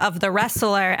replica of the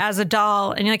wrestler as a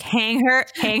doll, and you like hang her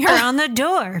on the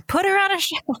door, put her on a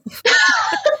shelf.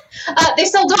 They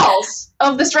sell dolls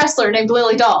of this wrestler named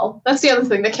Lily Doll. That's the other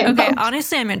thing that came up. Okay,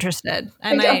 honestly, I'm interested.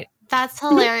 That's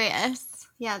hilarious.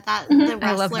 Yeah, that the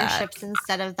wrestler ships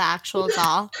instead of the actual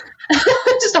doll.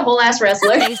 Just a whole ass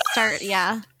wrestler. They start,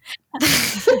 yeah.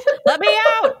 Let me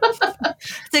out.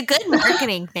 It's a good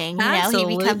marketing thing, you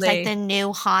Absolutely. know. He becomes like the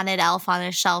new haunted elf on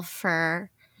a shelf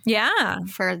for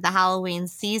the Halloween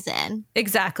season.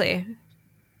 Exactly.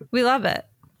 We love it.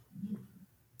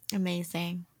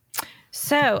 Amazing.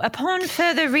 So, upon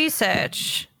further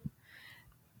research,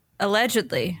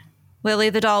 allegedly,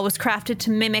 Lily the doll was crafted to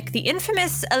mimic the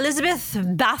infamous Elizabeth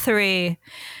Bathory.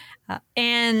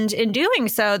 And in doing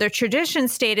so, the tradition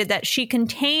stated that she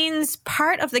contains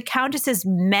part of the Countess's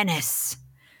menace.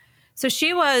 So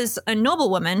she was a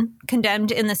noblewoman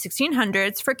condemned in the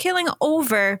 1600s for killing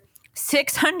over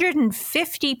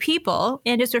 650 people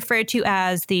and is referred to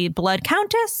as the Blood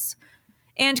Countess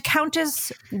and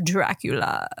Countess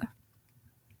Dracula.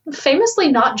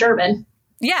 Famously not German.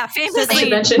 Yeah, famously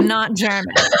not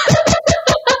German.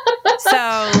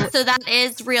 So that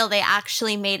is real. They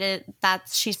actually made it that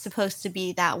she's supposed to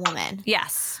be that woman.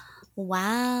 Yes.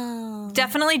 Wow.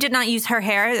 Definitely did not use her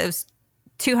hair. It was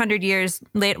 200 years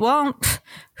late. Well,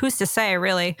 who's to say,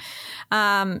 really?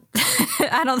 I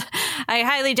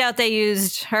highly doubt they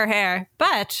used her hair.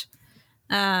 But,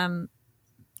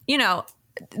 you know,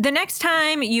 the next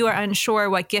time you are unsure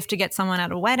what gift to get someone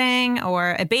at a wedding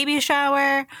or a baby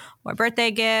shower or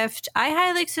birthday gift, I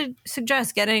highly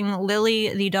suggest getting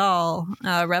Lily the doll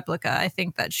replica. I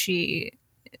think that she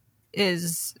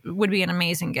would be an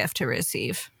amazing gift to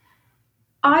receive.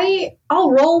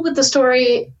 I'll roll with the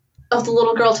story of the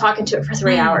little girl talking to it for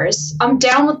 3 hours. I'm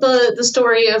down with the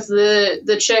story of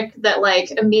the chick that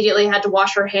like immediately had to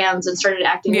wash her hands and started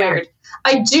acting weird.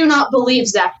 I do not believe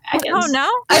Zach Baggins. Oh no!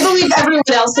 I believe everyone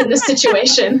else in this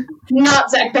situation,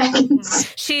 not Zach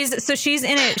Baggins. She's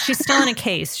in it. She's still in a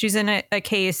case. She's in a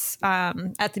case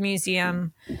at the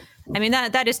museum. I mean,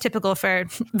 that is typical for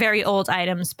very old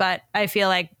items, but I feel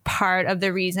like part of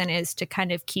the reason is to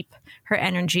kind of keep her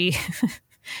energy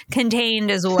contained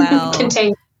as well.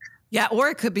 Yeah, or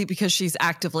it could be because she's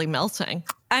actively melting.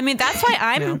 I mean, that's why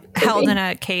I'm held in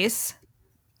a case.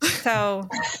 So,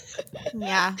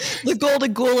 yeah. The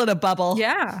golden ghoul in a bubble.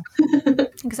 Yeah,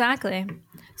 exactly.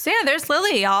 So, yeah, there's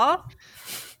Lily, y'all.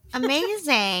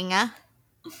 Amazing.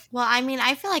 Well, I mean,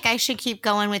 I feel like I should keep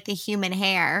going with the human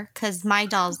hair because my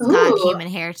doll's got human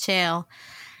hair too.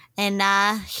 And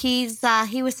he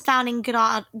was found in good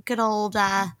old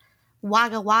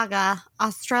Wagga Wagga,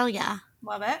 Australia.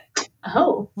 Love it.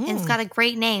 Oh. And it's got a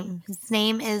great name. His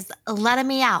name is Letta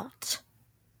Me Out.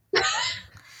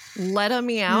 Letta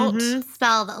Me Out? Mm-hmm.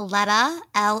 Spelled Letta,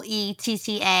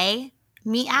 Letta,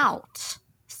 me out.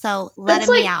 So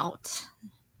Letta Me Out.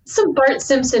 Some Bart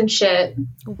Simpson shit.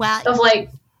 Well, of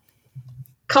like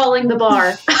calling the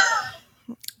bar.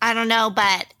 I don't know,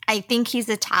 but I think he's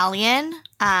Italian.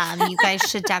 You guys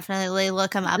should definitely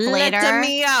look him up later. Let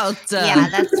me out. Yeah,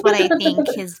 that's what I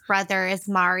think. His brother is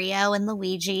Mario and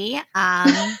Luigi.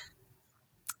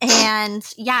 And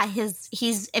yeah,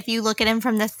 he's if you look at him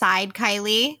from the side,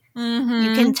 Kylie,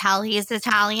 you can tell he's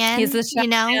Italian. He's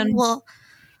Italian. You know,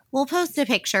 we'll post a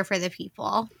picture for the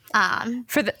people.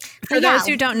 For those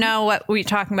who don't know what we're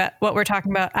talking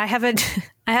about, I have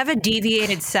a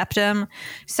deviated septum.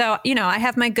 So, you know, I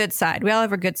have my good side. We all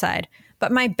have a good side.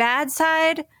 But my bad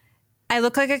side, I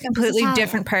look like a completely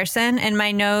different person, and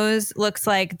my nose looks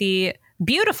like the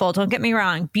beautiful, don't get me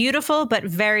wrong, beautiful but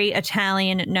very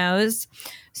Italian nose.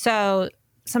 So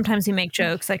sometimes we make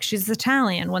jokes like she's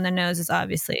Italian when the nose is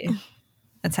obviously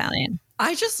Italian.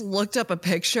 I just looked up a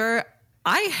picture.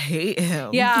 I hate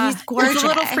him. Yeah, he's gorgeous. He's a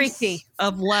little freaky.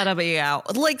 Of Letta Me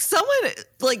Out. Like someone,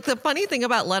 like the funny thing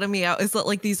about Letta Me Out is that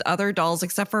like these other dolls,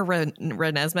 except for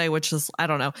Renesmee, which is, I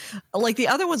don't know, like the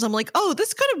other ones, I'm like, oh,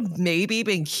 this could have maybe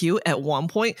been cute at one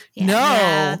point.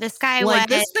 Yeah, no, this guy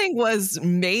this thing was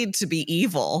made to be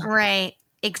evil. Right.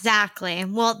 Exactly.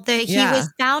 Well, he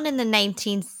was found in the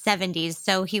 1970s,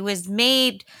 so he was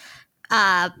made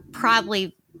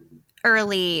probably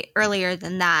earlier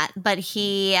than that, but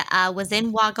he was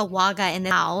in Wagga Wagga in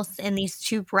the house, and these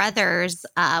two brothers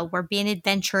were being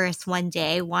adventurous one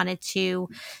day, wanted to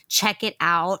check it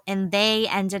out, and they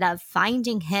ended up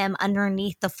finding him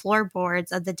underneath the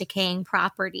floorboards of the decaying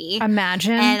property.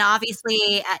 Imagine. And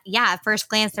obviously, at first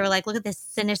glance, they were like, look at this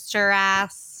sinister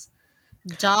ass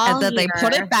doll. And then they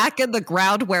put it back in the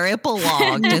ground where it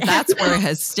belonged. And that's where it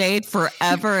has stayed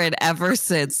forever and ever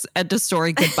since. End of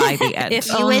story. Goodbye, the end. If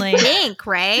you would think,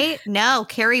 right? No,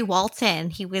 Kerry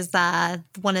Walton, he was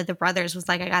one of the brothers, was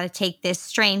like, I got to take this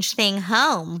strange thing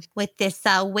home with this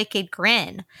wicked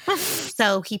grin.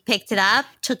 So he picked it up,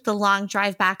 took the long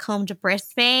drive back home to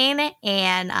Brisbane,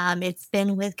 and it's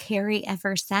been with Kerry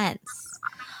ever since.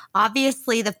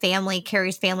 Obviously,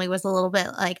 Carrie's family was a little bit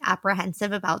like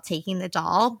apprehensive about taking the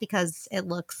doll because it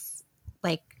looks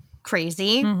like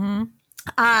crazy. Mm-hmm.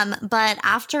 But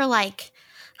after like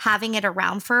having it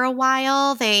around for a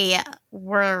while, they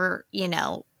were,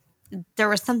 there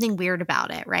was something weird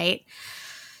about it, right?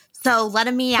 So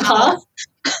Let Me Out,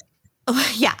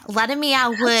 Let Me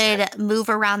Out would move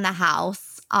around the house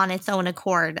on its own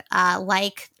accord.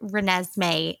 Like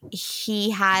Renesmee,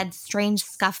 he had strange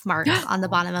scuff marks on the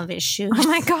bottom of his shoes. Oh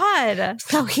my God.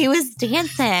 So he was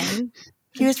dancing.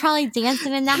 He was probably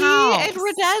dancing in the house. And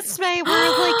Renesmee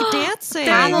were like dancing.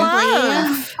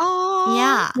 Probably. Oh,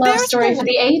 yeah. Love story for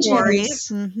the ages.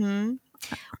 Mm-hmm.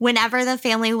 Whenever the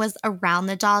family was around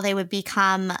the doll, they would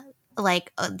become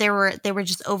like they were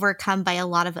just overcome by a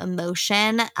lot of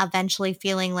emotion, eventually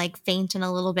feeling like faint and a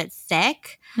little bit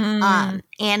sick.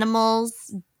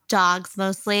 Animals, dogs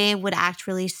mostly, would act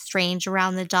really strange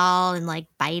around the doll and like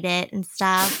bite it and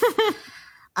stuff.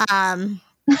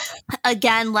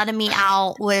 Again, Let Me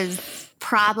Out was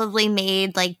probably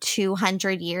made like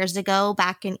 200 years ago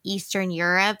back in Eastern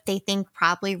Europe. They think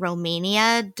probably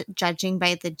Romania, judging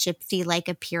by the gypsy-like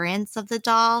appearance of the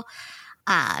doll.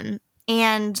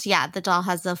 And the doll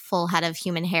has a full head of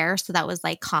human hair, so that was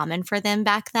like common for them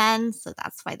back then. So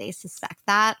that's why they suspect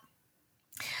that.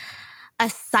 A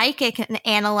psychic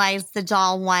analyzed the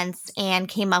doll once and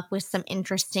came up with some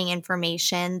interesting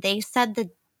information. They said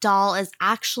the doll is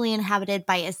actually inhabited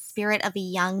by a spirit of a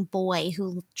young boy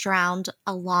who drowned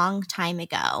a long time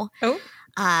ago. Oh.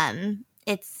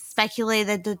 It's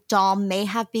speculated the doll may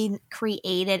have been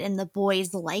created in the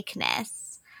boy's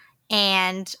likeness.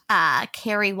 And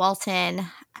Kerry Walton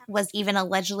was even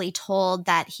allegedly told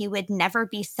that he would never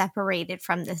be separated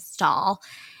from this doll.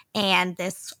 And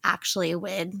this actually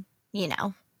would,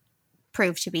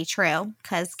 prove to be true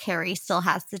because Kerry still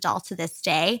has the doll to this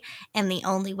day. And the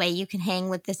only way you can hang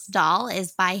with this doll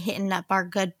is by hitting up our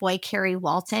good boy, Kerry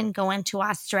Walton, going to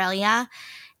Australia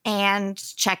and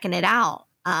checking it out.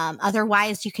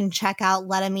 Otherwise, you can check out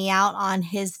Let Me Out on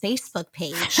his Facebook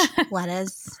page.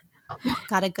 Letta's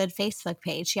got a good Facebook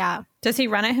page, yeah. Does he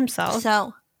run it himself?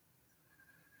 So,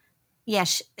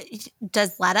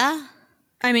 does Letta?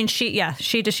 I mean,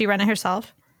 does she run it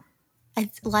herself?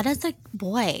 Letta's a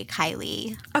boy,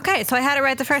 Kylie. Okay, so I had it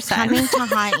right the first time. Coming to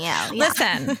haunt you. Yeah.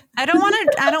 Listen, I don't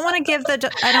want to give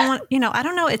I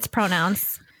don't know its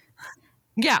pronouns.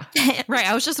 Yeah, right.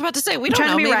 I was just about to say, we don't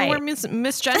know. Maybe we're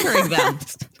misgendering them.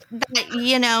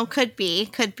 But, could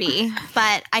be.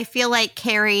 But I feel like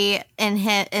Kerry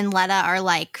and Letta are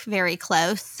like very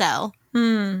close. So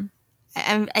I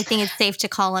think it's safe to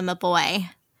call him a boy.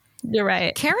 You're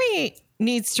right. Kerry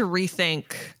needs to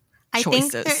rethink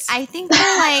choices. I think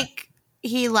they're like,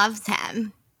 he loves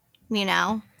him.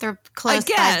 They're close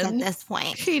guys at this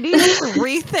point. He needs to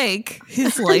rethink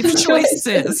his life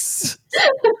choices.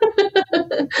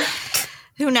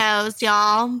 Who knows,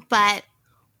 y'all? But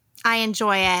I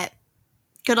enjoy it.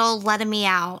 Good old Let Me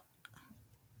Out.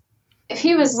 If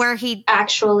he was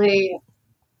actually...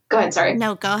 Go ahead, sorry.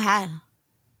 No, go ahead. I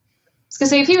was going to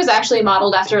say, if he was actually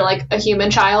modeled after, like, a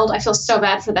human child, I feel so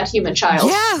bad for that human child.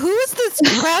 Yeah, who is this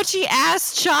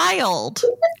grouchy-ass child?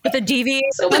 With a deviant?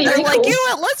 So and they're like, you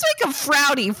know what, let's make him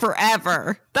frowny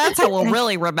forever. That's how we'll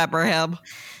really remember him.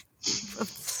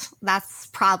 That's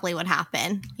probably what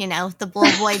happened. The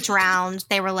little boy drowned.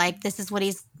 They were like, this is what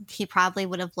he probably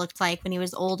would have looked like when he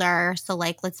was older. So,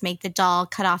 like, let's make the doll,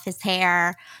 cut off his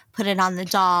hair, put it on the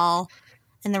doll,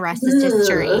 and the rest is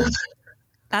history.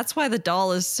 That's why the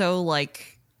doll is so,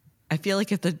 like, I feel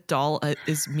like if the doll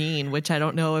is mean, which I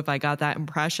don't know if I got that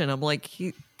impression, I'm like,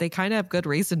 they kind of have good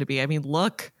reason to be. I mean,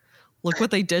 look what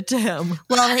they did to him.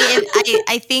 Well,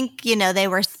 I think, they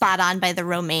were spot on by the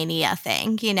Romania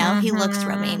thing. He looks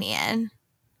Romanian.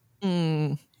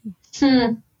 Mm.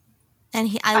 And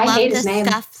I love the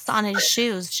scuffs on his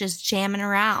shoes just jamming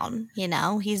around.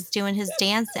 He's doing his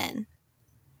dancing.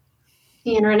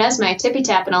 and Renesmee tippy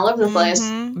tapping all over the place.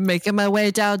 Making my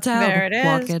way downtown. There it is.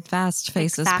 Walking fast,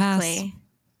 faces pass.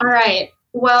 All right.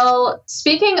 Well,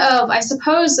 speaking of, I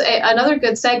suppose another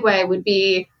good segue would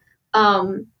be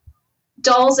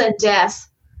dolls and death.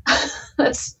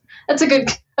 that's a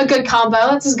good combo.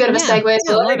 That's as good of a segue as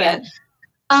we'll ever get.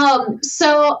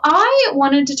 So I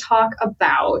wanted to talk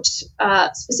about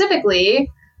specifically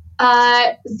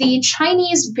the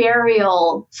Chinese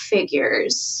burial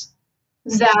figures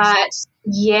that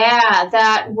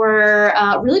were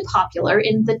really popular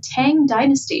in the Tang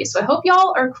Dynasty. So I hope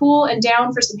y'all are cool and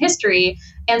down for some history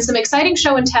and some exciting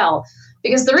show and tell.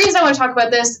 Because the reason I want to talk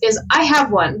about this is I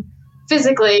have one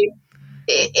physically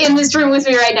in this room with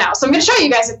me right now. So I'm going to show you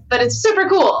guys it, but it's super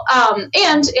cool.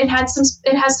 And it has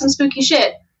some spooky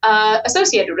shit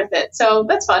associated with it. So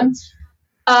that's fun.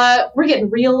 We're getting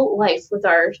real life with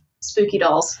our spooky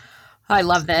dolls. I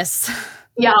love this.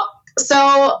 Yeah.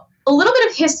 So a little bit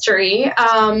of history.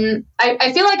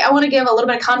 I feel like I want to give a little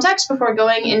bit of context before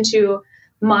going into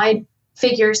my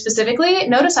figure specifically.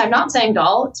 Notice I'm not saying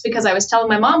doll. It's because I was telling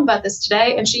my mom about this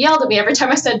today, and she yelled at me every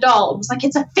time I said doll. It was like,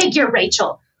 it's a figure,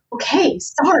 Rachel. Okay,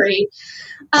 sorry.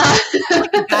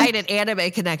 Like a guided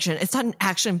anime connection. It's not an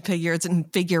action figure. It's a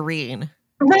figurine.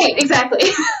 Right,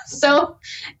 exactly. So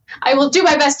I will do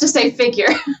my best to say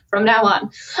figure from now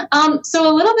on. So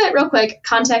a little bit real quick,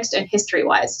 context and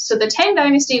history-wise. So the Tang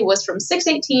Dynasty was from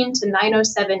 618 to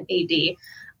 907 AD.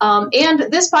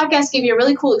 And this podcast gave you a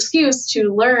really cool excuse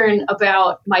to learn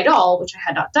about my doll, which I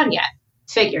had not done yet.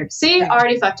 Figured. See,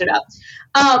 already fucked it up.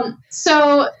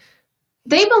 So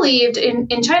they believed in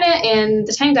China, in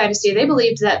the Tang Dynasty, they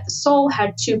believed that the soul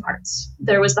had two parts.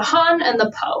 There was the Han and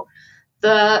the Po.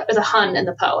 The Hun and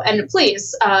the Po. And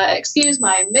please excuse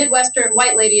my Midwestern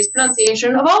white lady's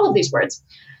pronunciation of all of these words.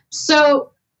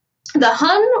 So the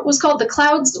Hun was called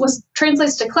was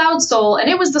translates to cloud soul, and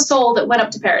it was the soul that went up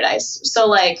to paradise. So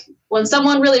like when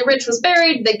someone really rich was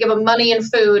buried, they'd give them money and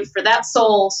food for that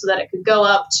soul so that it could go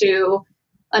up to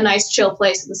a nice chill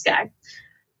place in the sky.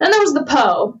 Then there was the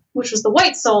Po, which was the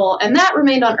white soul, and that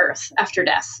remained on Earth after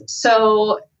death.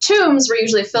 So tombs were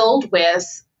usually filled with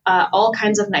all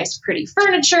kinds of nice, pretty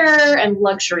furniture and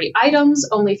luxury items,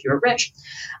 only if you were rich,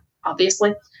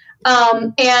 obviously.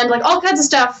 And like all kinds of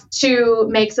stuff to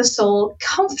make the soul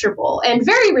comfortable. And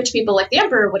very rich people, like the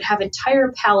emperor, would have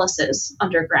entire palaces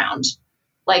underground.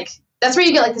 Like that's where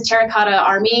you get like the terracotta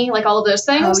army, like all of those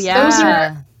things. Oh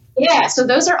yeah. So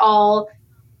those are all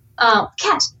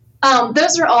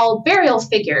those are all burial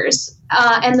figures.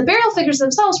 And the burial figures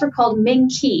themselves were called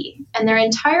Mingqi, and their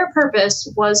entire purpose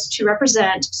was to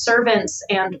represent servants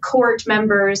and court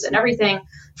members and everything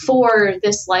for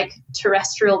this like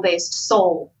terrestrial-based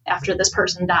soul after this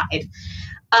person died.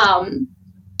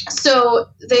 So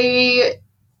they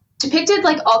depicted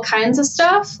like all kinds of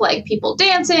stuff, like people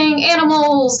dancing,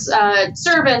 animals,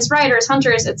 servants, riders,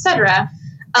 hunters, etc.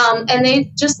 And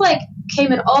they just like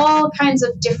came in all kinds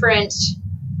of different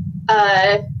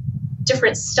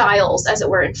styles, as it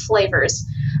were, and flavors.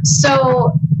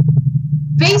 So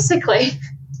basically,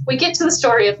 we get to the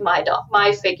story of my doll,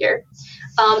 my figure.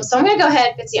 So I'm going to go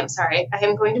ahead, Bitsy, I'm sorry. I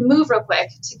am going to move real quick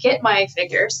to get my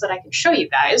figure so that I can show you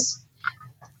guys.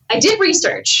 I did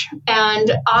research,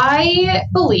 and I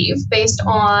believe, based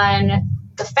on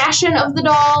the fashion of the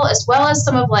doll, as well as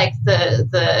some of like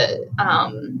the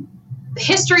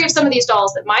history of some of these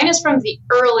dolls, that mine is from the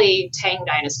early Tang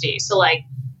Dynasty. So like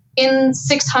in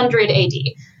 600 AD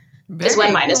is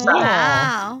when mine is from.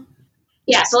 Wow.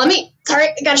 Yeah, so sorry,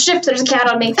 I got to shift. There's a cat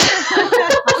on me.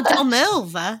 Don't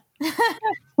move.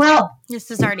 Well,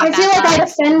 this is already I feel like I'd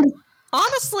offend.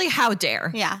 Honestly, how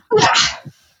dare? Yeah.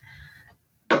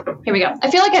 Here we go.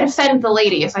 I feel like I'd offend the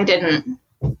lady if I didn't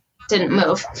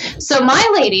move. So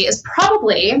my lady is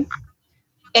probably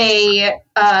the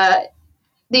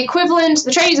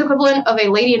Chinese equivalent of a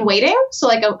lady in waiting. So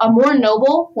like a more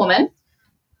noble woman.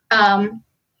 All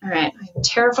right. I'm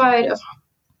terrified of.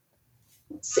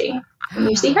 Let's see. Can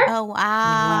you see her? Oh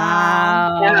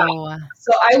wow! Yeah.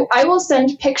 So I will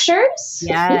send pictures.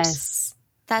 Yes. Oops.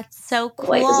 That's so cool.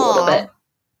 Like this a little bit.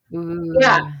 Ooh.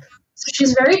 Yeah. So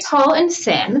she's very tall and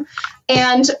thin,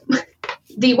 and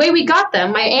the way we got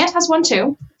them, my aunt has one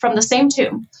too from the same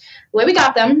tomb. The way we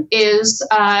got them is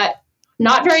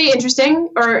not very interesting,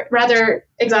 or rather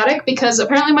exotic, because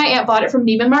apparently my aunt bought it from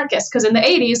Neiman Marcus, because in the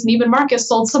 80s, Neiman Marcus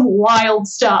sold some wild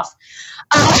stuff.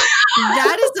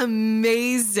 That is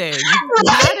amazing.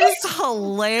 That is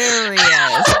hilarious.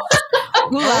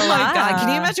 Oh my God. Can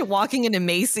you imagine walking into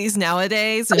Macy's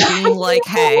nowadays and being like,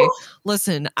 hey,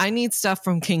 listen, I need stuff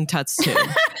from King Tut's tomb.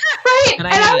 Right? Right? And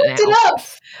I looked it up.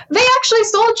 They actually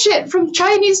sold shit from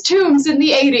Chinese tombs in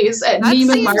the 80s at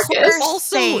Neiman Marcus.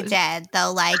 Also, they did,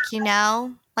 though, like, you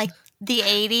know, like the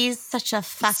 80s, such a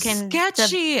fucking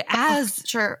sketchy as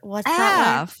what's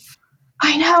that word?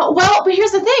 I know. Well, but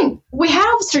here's the thing. We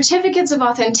have certificates of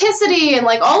authenticity and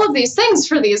like all of these things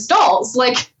for these dolls.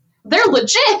 Like, they're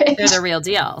legit. They're the real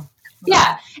deal.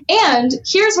 Yeah. And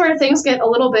here's where things get a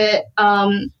little bit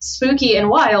spooky and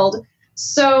wild.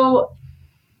 So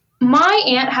my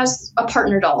aunt has a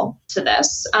partner doll to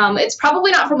this. It's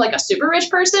probably not from like a super rich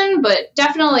person, but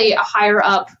definitely a higher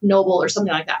up noble or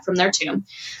something like that from their tomb.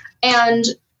 And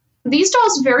these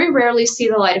dolls very rarely see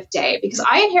the light of day because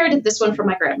I inherited this one from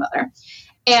my grandmother.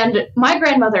 And my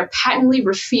grandmother patently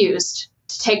refused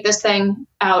to take this thing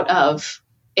out of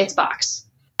its box.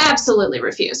 Absolutely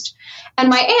refused. And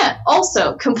my aunt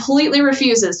also completely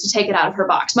refuses to take it out of her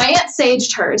box. My aunt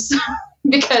saged hers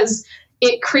because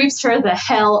it creeps her the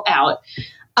hell out.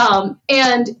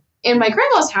 And in my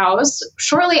grandma's house,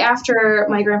 shortly after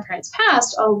my grandparents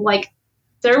passed,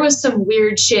 there was some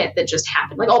weird shit that just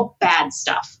happened, like all bad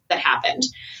stuff that happened.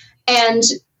 And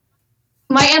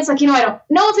my aunt's like, I don't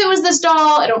know if it was this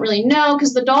doll. I don't really know,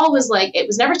 because the doll was like, it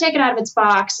was never taken out of its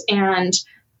box. And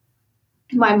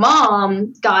my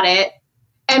mom got it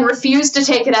and refused to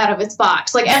take it out of its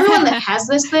box. Like, everyone that has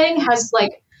this thing has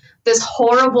like this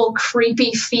horrible,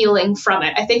 creepy feeling from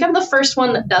it. I think I'm the first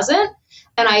one that doesn't.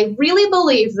 And I really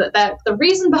believe that the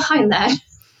reason behind that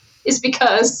is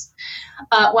because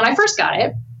when I first got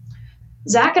it,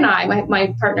 Zach and I,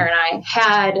 my partner and I,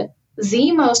 had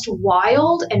the most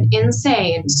wild and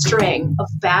insane string of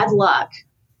bad luck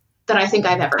that I think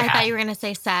I've ever had. I thought you were going to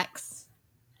say sex.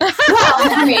 Well,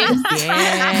 I mean,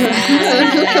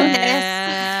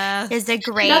 This is a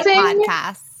great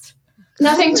podcast.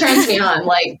 Nothing turns me on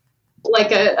like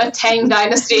a Tang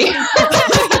Dynasty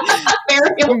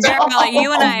burial doll.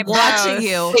 You and I watching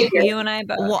you and I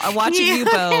both watching you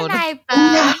both.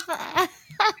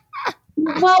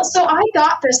 Well, so I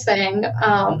got this thing.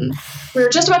 We were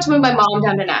just about to move my mom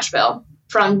down to Nashville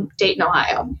from Dayton,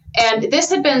 Ohio, and this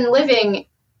had been living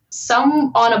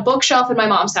on a bookshelf in my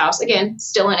mom's house. Again,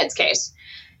 still in its case.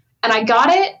 And I got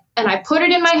it and I put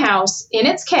it in my house in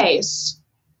its case,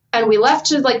 and we left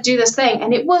to like do this thing,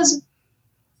 and it was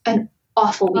an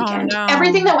awful weekend. Oh, no.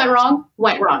 Everything that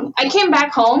went wrong. I came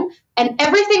back home and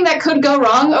everything that could go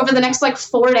wrong over the next like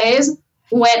 4 days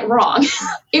went wrong.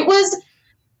 It was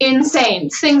insane.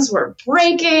 Things were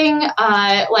breaking.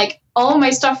 Like, all my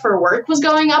stuff for work was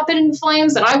going up in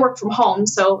flames, and I work from home,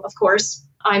 so of course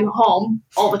I'm home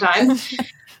all the time.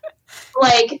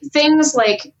 Like, things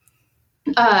like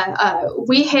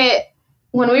we hit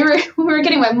when we were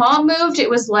getting my mom moved, it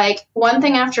was like one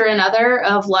thing after another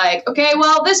of like, okay,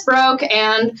 well, this broke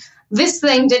and this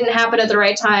thing didn't happen at the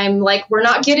right time. Like, we're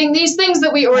not getting these things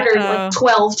that we ordered like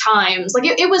 12 times. Like,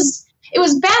 it was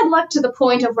bad luck to the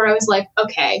point of where I was like,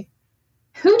 okay,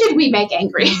 who did we make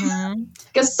angry?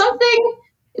 Because something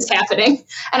is happening.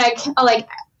 And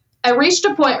I reached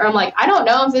a point where I'm like, I don't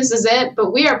know if this is it,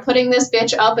 but we are putting this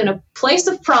bitch up in a place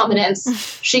of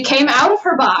prominence. She came out of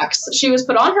her box. She was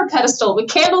put on her pedestal with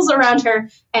candles around her,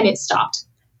 and it stopped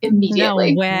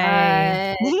immediately. No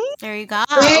way. There you go.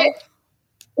 It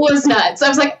was nuts. I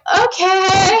was like,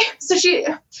 okay. So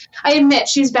I admit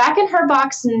she's back in her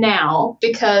box now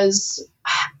because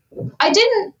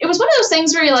it was one of those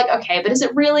things where you're like, okay, but is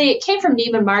it really, it came from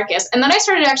Neiman Marcus. And then I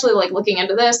started actually like looking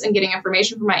into this and getting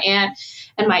information from my aunt,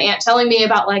 and my aunt telling me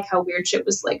about like how weird shit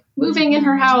was like moving in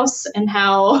her house and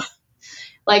how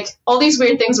like all these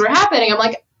weird things were happening. I'm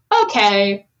like,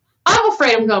 okay, I'm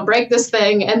afraid I'm going to break this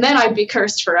thing and then I'd be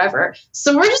cursed forever.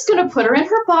 So we're just going to put her in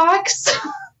her box,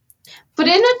 but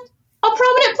in a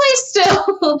prominent place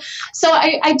still. So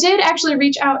I did actually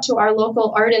reach out to our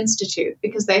local art institute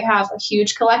because they have a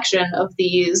huge collection of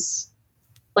these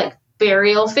like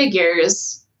burial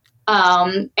figures.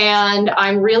 And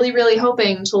I'm really, really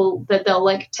hoping that they'll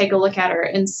like take a look at her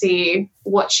and see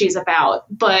what she's about.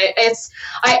 But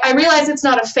I realize it's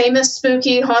not a famous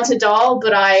spooky haunted doll,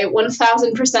 but I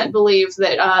 1000% believe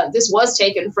that this was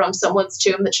taken from someone's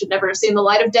tomb that should never have seen the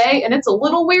light of day, and it's a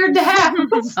little weird to have.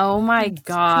 Oh my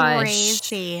gosh.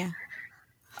 Crazy.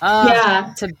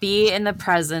 Yeah. To be in the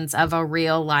presence of a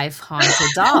real life haunted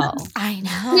doll. I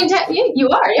know. I mean, you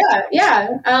are,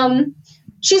 yeah.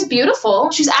 She's beautiful.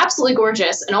 She's absolutely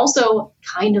gorgeous, and also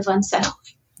kind of unsettling.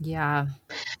 Yeah.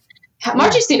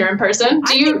 Margie's seen her in person.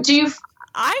 Do you?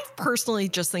 I personally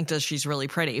just think that she's really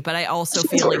pretty, but I also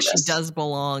feel like she does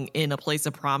belong in a place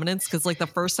of prominence because, like, the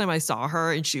first time I saw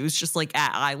her and she was just like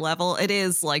at eye level, it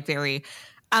is like very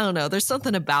I don't know. There's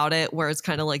something about it where it's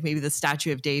kind of like maybe the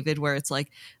Statue of David, where it's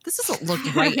like, this doesn't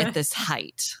look right at this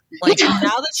height. Like now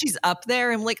that she's up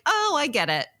there, I'm like, oh, I get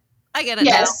it. I get it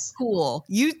now. Cool.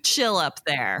 You chill up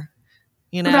there.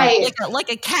 You know, like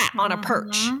a cat on a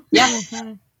perch. Yeah.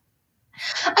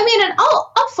 I mean, and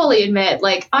I'll fully admit,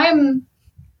 like I'm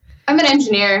an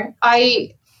engineer.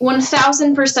 I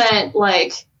 1000%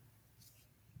 like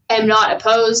am not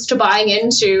opposed to buying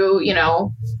into, you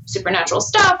know, supernatural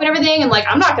stuff and everything. And like,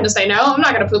 I'm not going to say no. I'm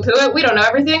not going to poo-poo it. We don't know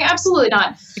everything. Absolutely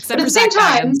not. Except but at the same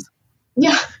time,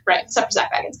 yeah, right. Except for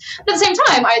Zach Baggins. But at the same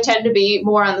time, I tend to be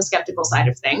more on the skeptical side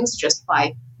of things, just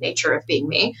by nature of being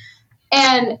me.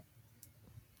 And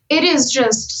it is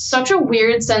just such a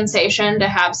weird sensation to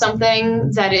have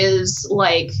something that is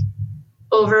like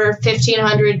over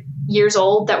 1,500 years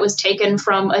old that was taken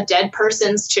from a dead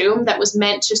person's tomb that was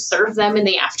meant to serve them in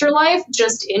the afterlife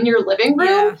just in your living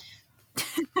room.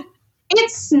 Yeah.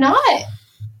 It's not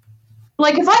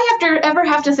like if I ever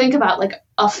have to think about like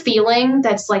a feeling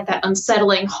that's like that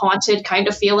unsettling, haunted kind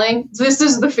of feeling, this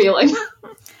is the feeling.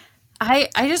 I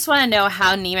just want to know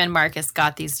how Neiman Marcus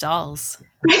got these dolls.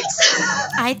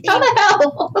 I think, how the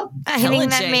hell? I think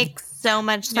that makes so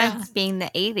much sense being the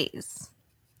 80s.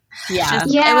 Yeah.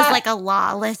 It was like a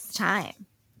lawless time.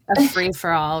 A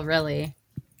free-for-all, really.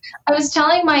 I was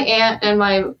telling my aunt and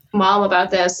my mom about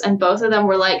this, and both of them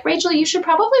were like, Rachel, you should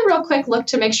probably real quick look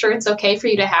to make sure it's okay for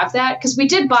you to have that, because we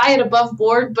did buy it above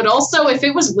board, but also if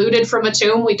it was looted from a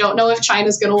tomb, we don't know if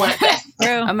China's going to want it back.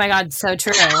 Oh my God, so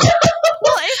true.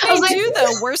 Well, if they do,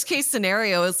 the worst case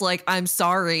scenario is like, I'm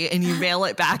sorry, and you mail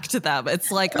it back to them.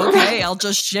 It's like, okay, I'll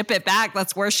just ship it back.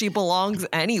 That's where she belongs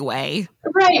anyway.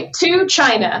 Right, to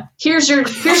China. Here's your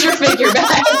figure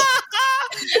back.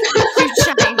 To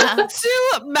China.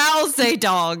 To Mao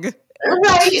Zedong.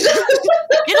 Right.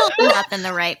 It'll end up in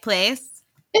the right place.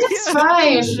 It's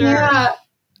fine. Sure.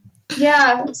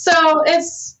 Yeah. So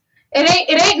it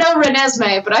ain't no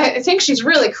Renesmee, but I think she's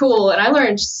really cool, and I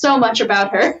learned so much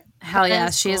about her. Hell yeah,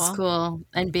 she is cool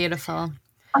and beautiful.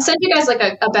 I'll send you guys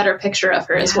like a better picture of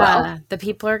her as well. The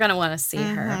people are gonna want to see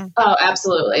her. Oh,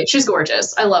 absolutely. She's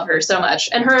gorgeous. I love her so much.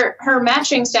 And her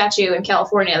matching statue in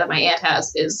California that my aunt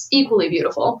has is equally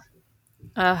beautiful.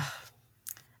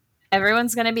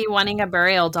 Everyone's gonna be wanting a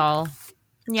burial doll.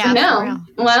 Yeah. No.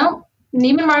 Well,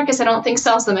 Neiman Marcus, I don't think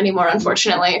sells them anymore,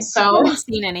 unfortunately. So I haven't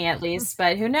seen any at least,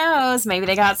 but who knows? Maybe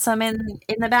they got some in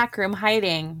the back room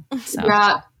hiding. So.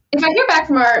 Yeah. If I hear back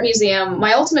from our art museum,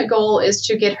 my ultimate goal is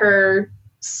to get her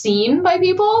seen by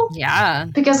people. Yeah.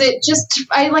 Because it just,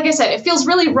 like I said, it feels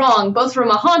really wrong, both from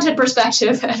a haunted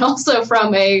perspective and also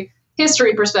from a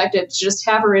history perspective, to just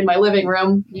have her in my living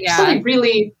room. Yeah. So I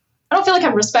don't feel like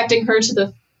I'm respecting her to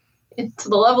the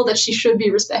level that she should be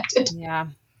respected. Yeah.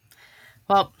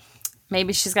 Well,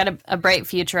 maybe she's got a bright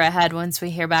future ahead once we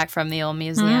hear back from the old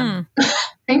museum.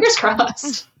 Fingers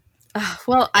crossed.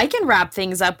 Well, I can wrap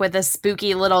things up with a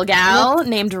spooky little gal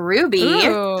named Ruby.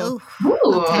 Ooh.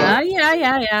 Okay.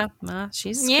 Yeah.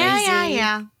 She's crazy.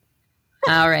 Yeah.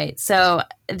 All right. So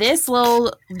this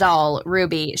little doll,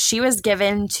 Ruby, she was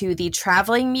given to the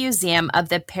Traveling Museum of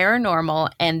the Paranormal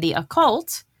and the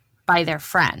Occult by their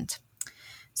friend.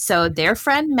 So their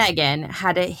friend Megan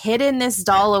had hidden this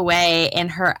doll away in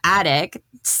her attic,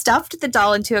 stuffed the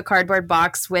doll into a cardboard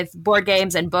box with board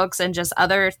games and books and just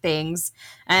other things,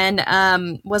 and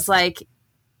was like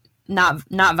not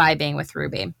vibing with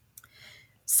Ruby.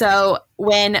 So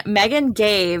when Megan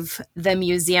gave the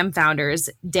museum founders,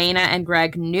 Dana and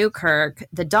Greg Newkirk,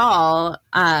 the doll,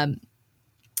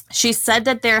 she said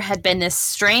that there had been this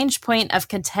strange point of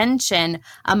contention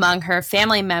among her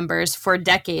family members for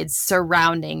decades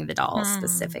surrounding the doll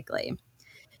specifically.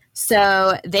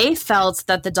 So they felt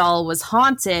that the doll was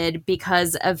haunted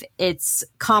because of its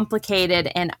complicated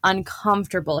and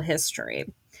uncomfortable history.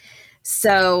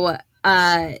 So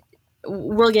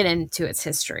we'll get into its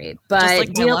history, but just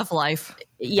like my love life.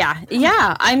 Yeah.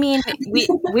 I mean,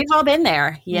 we've all been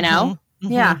there, you know.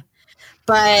 Yeah,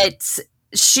 but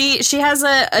she has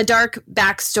a dark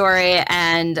backstory,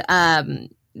 and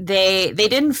they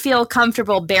didn't feel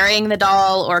comfortable burying the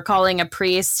doll or calling a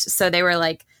priest, so they were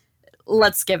like,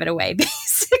 let's give it away,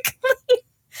 basically.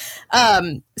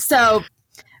 So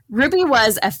Ruby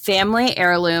was a family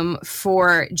heirloom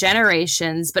for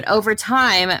generations, but over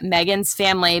time, Megan's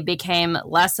family became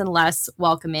less and less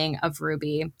welcoming of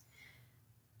Ruby.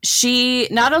 She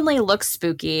not only looks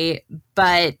spooky,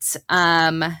 but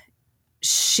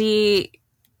she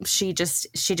just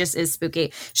is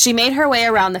spooky. She made her way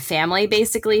around the family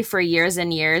basically for years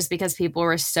and years because people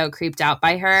were so creeped out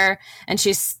by her. And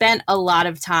she spent a lot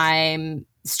of time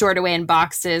stored away in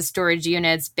boxes, storage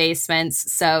units,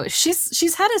 basements. So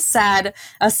she's had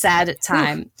a sad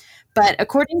time. But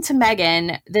according to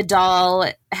Megan, the doll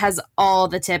has all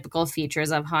the typical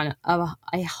features of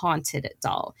a haunted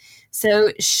doll.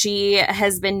 So she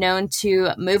has been known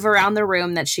to move around the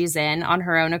room that she's in on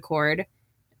her own accord.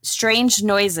 Strange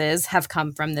noises have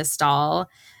come from this doll,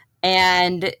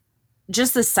 and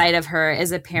just the sight of her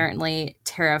is apparently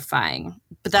terrifying.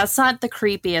 But that's not the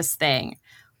creepiest thing.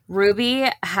 Ruby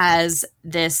has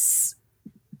this,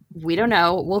 we don't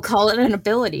know, we'll call it an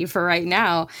ability for right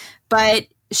now, but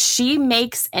she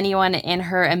makes anyone in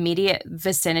her immediate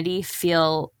vicinity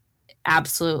feel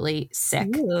absolutely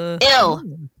sick. Ill.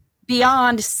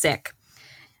 Beyond sick.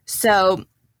 So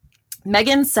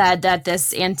Megan said that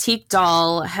this antique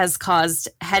doll has caused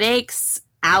headaches,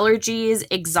 allergies,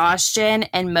 exhaustion,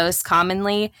 and most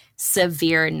commonly,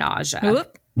 severe nausea.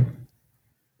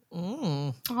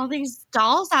 All these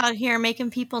dolls out here making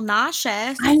people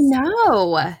nauseous. I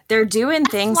know. They're doing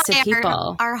things to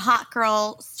people. Our hot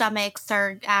girl stomachs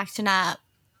are acting up.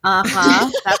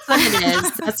 That's what it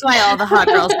is. That's why all the hot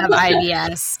girls have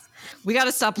IBS. We got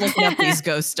to stop looking up these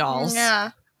ghost dolls.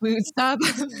 Yeah. We would stop.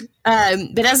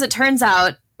 But as it turns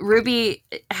out, Ruby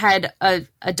had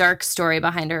a dark story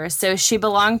behind her. So she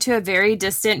belonged to a very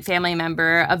distant family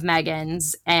member of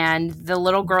Megan's, and the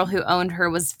little girl who owned her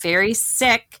was very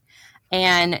sick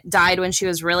and died when she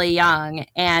was really young.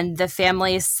 And the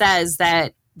family says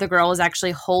that the girl was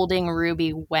actually holding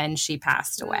Ruby when she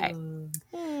passed away.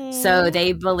 So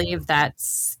they believe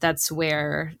that's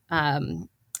where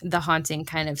the haunting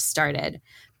kind of started.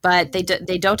 But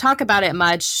they don't talk about it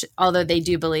much, although they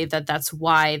do believe that that's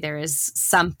why there is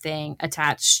something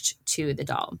attached to the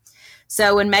doll.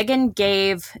 So when Megan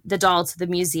gave the doll to the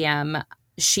museum,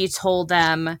 she told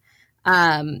them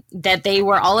that they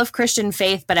were all of Christian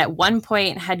faith, but at one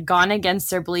point had gone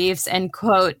against their beliefs and,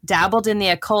 quote, dabbled in the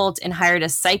occult and hired a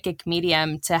psychic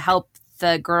medium to help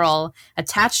the girl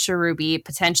attached to Ruby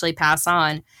potentially pass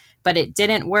on. But it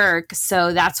didn't work.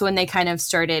 So that's when they kind of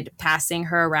started passing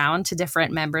her around to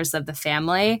different members of the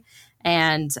family.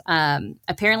 And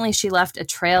apparently she left a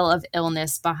trail of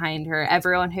illness behind her.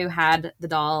 Everyone who had the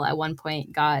doll at one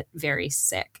point got very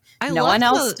sick. No one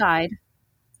else died.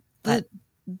 I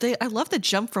love the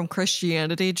jump from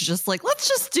Christianity to just like, let's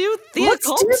just do the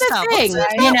occult stuff. Thing,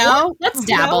 let's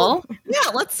dabble.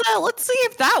 Yeah, let's see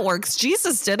if that works.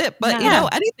 Jesus did it, but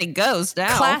anything goes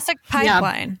now. Classic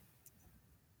pipeline.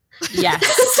 Yeah.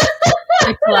 Yes.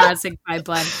 The classic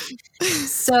pipeline.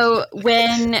 So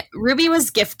when Ruby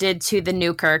was gifted to the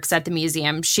Newkirks at the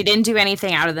museum, she didn't do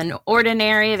anything out of the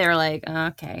ordinary. They were like,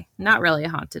 okay, not really a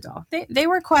haunted doll. They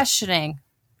were questioning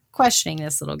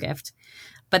this little gift.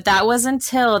 But that was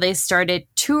until they started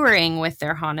touring with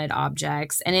their haunted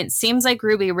objects. And it seems like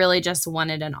Ruby really just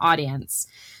wanted an audience.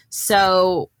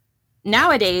 So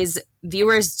nowadays,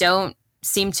 viewers don't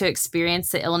seem to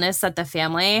experience the illness that the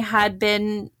family had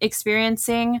been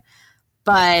experiencing.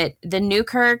 But the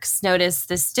Newkirks noticed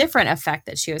this different effect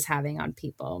that she was having on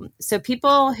people. So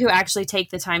people who actually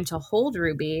take the time to hold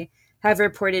Ruby have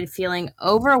reported feeling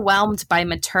overwhelmed by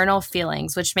maternal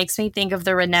feelings, which makes me think of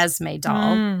the Renesmee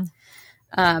doll.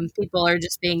 People are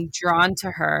just being drawn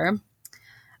to her.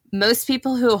 Most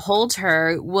people who hold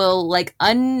her will like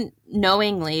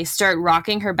unknowingly start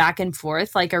rocking her back and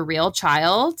forth like a real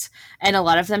child. And a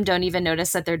lot of them don't even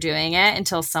notice that they're doing it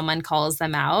until someone calls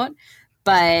them out.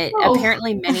 But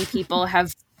apparently many people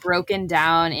have broken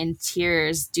down in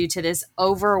tears due to this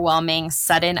overwhelming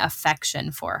sudden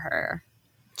affection for her.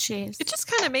 Jeez. It just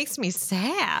kind of makes me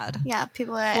sad. Yeah,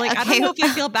 people are like, okay. I don't know if I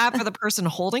feel bad for the person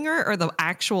holding her or the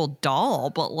actual doll,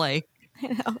 but like,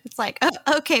 it's like,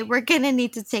 okay, we're going to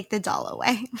need to take the doll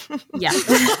away. Yeah. Put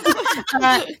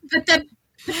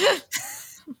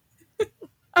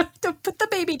the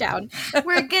baby down.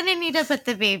 We're going to need to put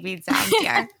the baby down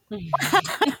here.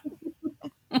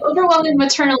 Overwhelming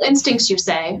maternal instincts, you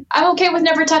say? I'm okay with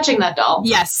never touching that doll.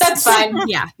 Yes. That's fine.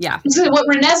 Yeah. So what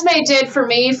Renesmee did for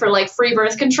me for like free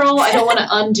birth control, I don't want to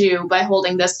undo by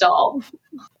holding this doll.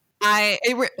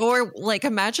 Or like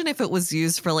imagine if it was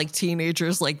used for like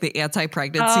teenagers, like the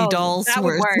anti-pregnancy dolls. That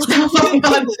would work. Oh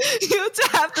God. You have to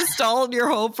have this doll in your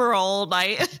home for a whole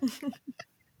night.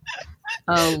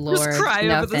 Oh Lord, just cry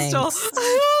no over this thanks. doll.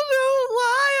 I don't know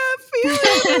why I'm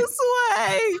feeling this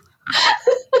way.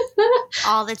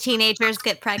 All the teenagers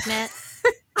get pregnant.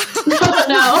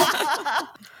 No.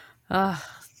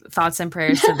 Thoughts and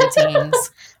prayers to the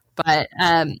teens. But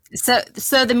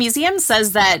so the museum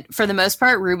says that for the most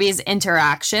part, Ruby's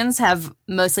interactions have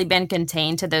mostly been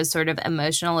contained to those sort of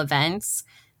emotional events.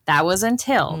 That was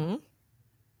until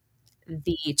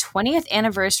the 20th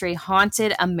anniversary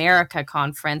Haunted America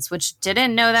conference, which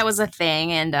didn't know that was a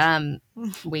thing, and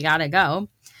we gotta go.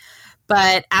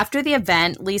 But after the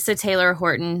event, Lisa Taylor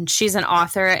Horton, she's an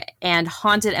author and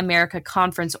Haunted America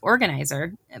conference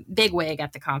organizer, bigwig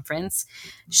at the conference.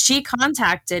 She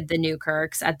contacted the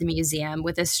Newkirks at the museum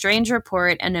with a strange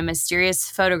report and a mysterious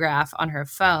photograph on her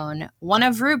phone, one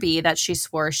of Ruby that she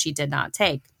swore she did not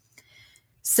take.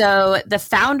 So the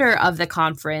founder of the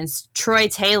conference, Troy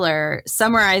Taylor,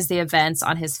 summarized the events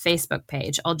on his Facebook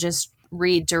page. I'll just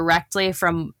read directly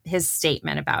from his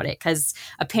statement about it, because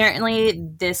apparently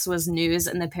this was news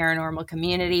in the paranormal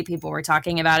community. People were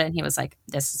talking about it, and he was like,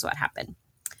 this is what happened.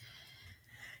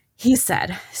 He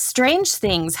said, strange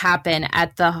things happen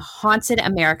at the Haunted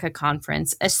America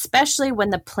conference, especially when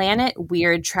the Planet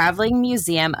Weird Traveling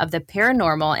Museum of the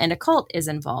Paranormal and Occult is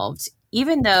involved.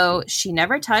 Even though she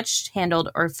never touched, handled,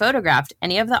 or photographed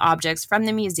any of the objects from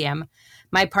the museum,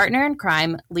 my partner in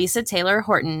crime, Lisa Taylor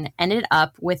Horton, ended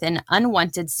up with an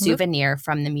unwanted souvenir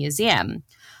from the museum.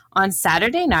 On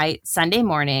Saturday night, Sunday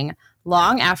morning,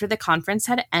 long after the conference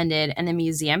had ended and the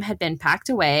museum had been packed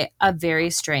away, a very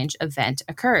strange event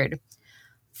occurred.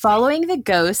 Following the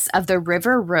ghosts of the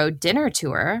River Road dinner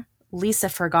tour, Lisa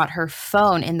forgot her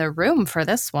phone in the room for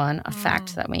this one, a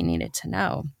fact that we needed to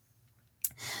know.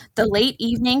 The late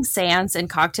evening seance and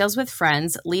cocktails with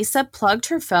friends, Lisa plugged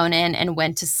her phone in and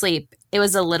went to sleep. It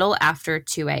was a little after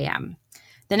 2 a.m.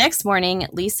 The next morning,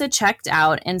 Lisa checked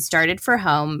out and started for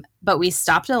home, but we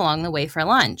stopped along the way for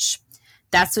lunch.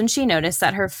 That's when she noticed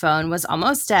that her phone was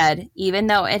almost dead, even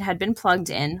though it had been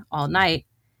plugged in all night.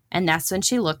 And that's when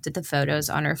she looked at the photos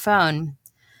on her phone.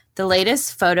 The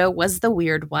latest photo was the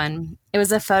weird one. It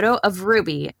was a photo of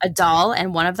Ruby, a doll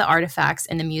and one of the artifacts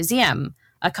in the museum.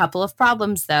 A couple of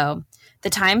problems, though.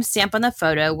 The timestamp on the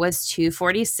photo was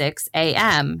 2:46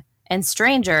 a.m., and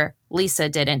stranger, Lisa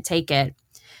didn't take it.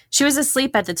 She was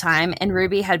asleep at the time, and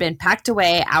Ruby had been packed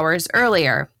away hours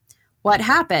earlier. What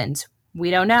happened?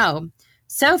 We don't know.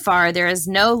 So far, there is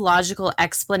no logical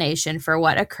explanation for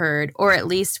what occurred, or at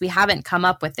least we haven't come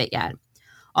up with it yet.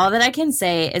 All that I can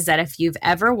say is that if you've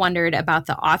ever wondered about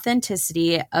the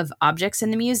authenticity of objects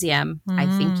in the museum, I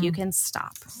think you can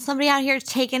stop. Somebody out here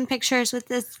taking pictures with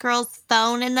this girl's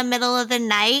phone in the middle of the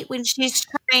night when she's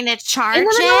trying to charge it. In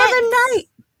the middle of the night.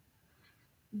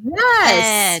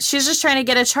 Yes. She's just trying to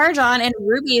get a charge on, and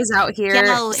Ruby is out here.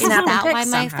 Yo, is that why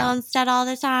my phone's dead all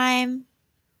the time?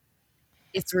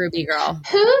 It's Ruby, girl.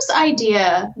 Whose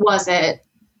idea was it?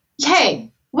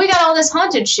 Hey, we got all this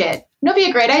haunted shit. Wouldn't it be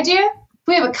a great idea?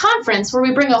 We have a conference where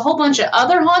we bring a whole bunch of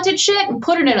other haunted shit and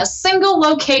put it in a single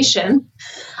location.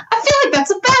 I feel like that's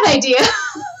a bad idea.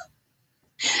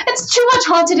 It's too much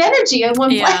haunted energy in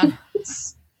one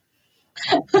place.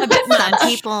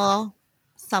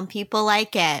 Some people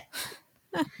like it.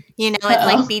 You know, it's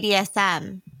like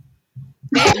BDSM.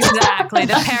 Exactly.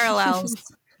 The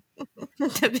parallels.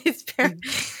 It's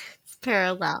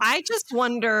parallel. I just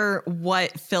wonder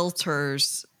what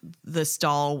filters this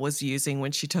doll was using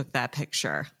when she took that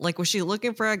picture. Like, was she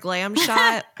looking for a glam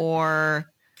shot,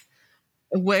 or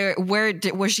where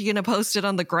was she going to post it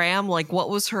on the gram? Like, what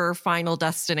was her final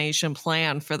destination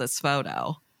plan for this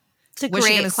photo? It's a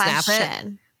great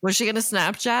question. Was she going to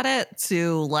Snapchat it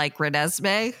to like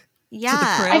Renesmee? Yeah,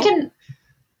 I can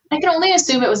only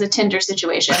assume it was a Tinder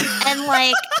situation, and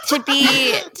like to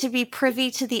be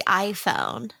privy to the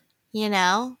iPhone. You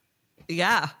know?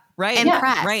 Yeah. Right.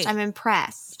 Impressed. Right. I'm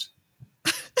impressed.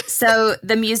 So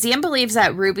the museum believes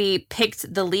that Ruby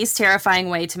picked the least terrifying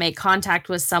way to make contact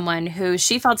with someone who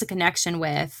she felt a connection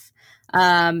with.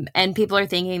 And people are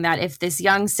thinking that if this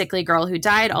young, sickly girl who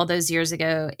died all those years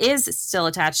ago is still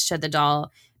attached to the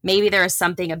doll, maybe there is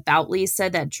something about Lisa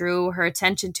that drew her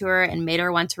attention to her and made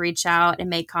her want to reach out and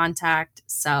make contact.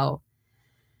 So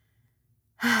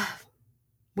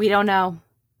we don't know.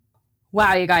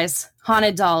 Wow, you guys.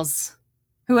 Haunted dolls.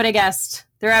 Who would have guessed?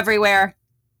 They're everywhere,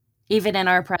 even in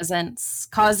our presence,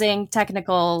 causing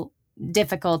technical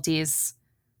difficulties.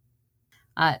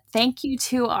 Thank you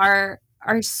to our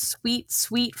sweet,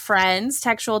 sweet friends,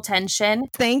 Textual Tension.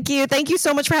 Thank you. Thank you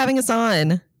so much for having us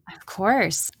on. Of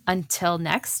course. Until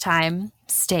next time,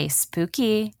 stay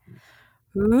spooky.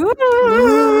 Ooh.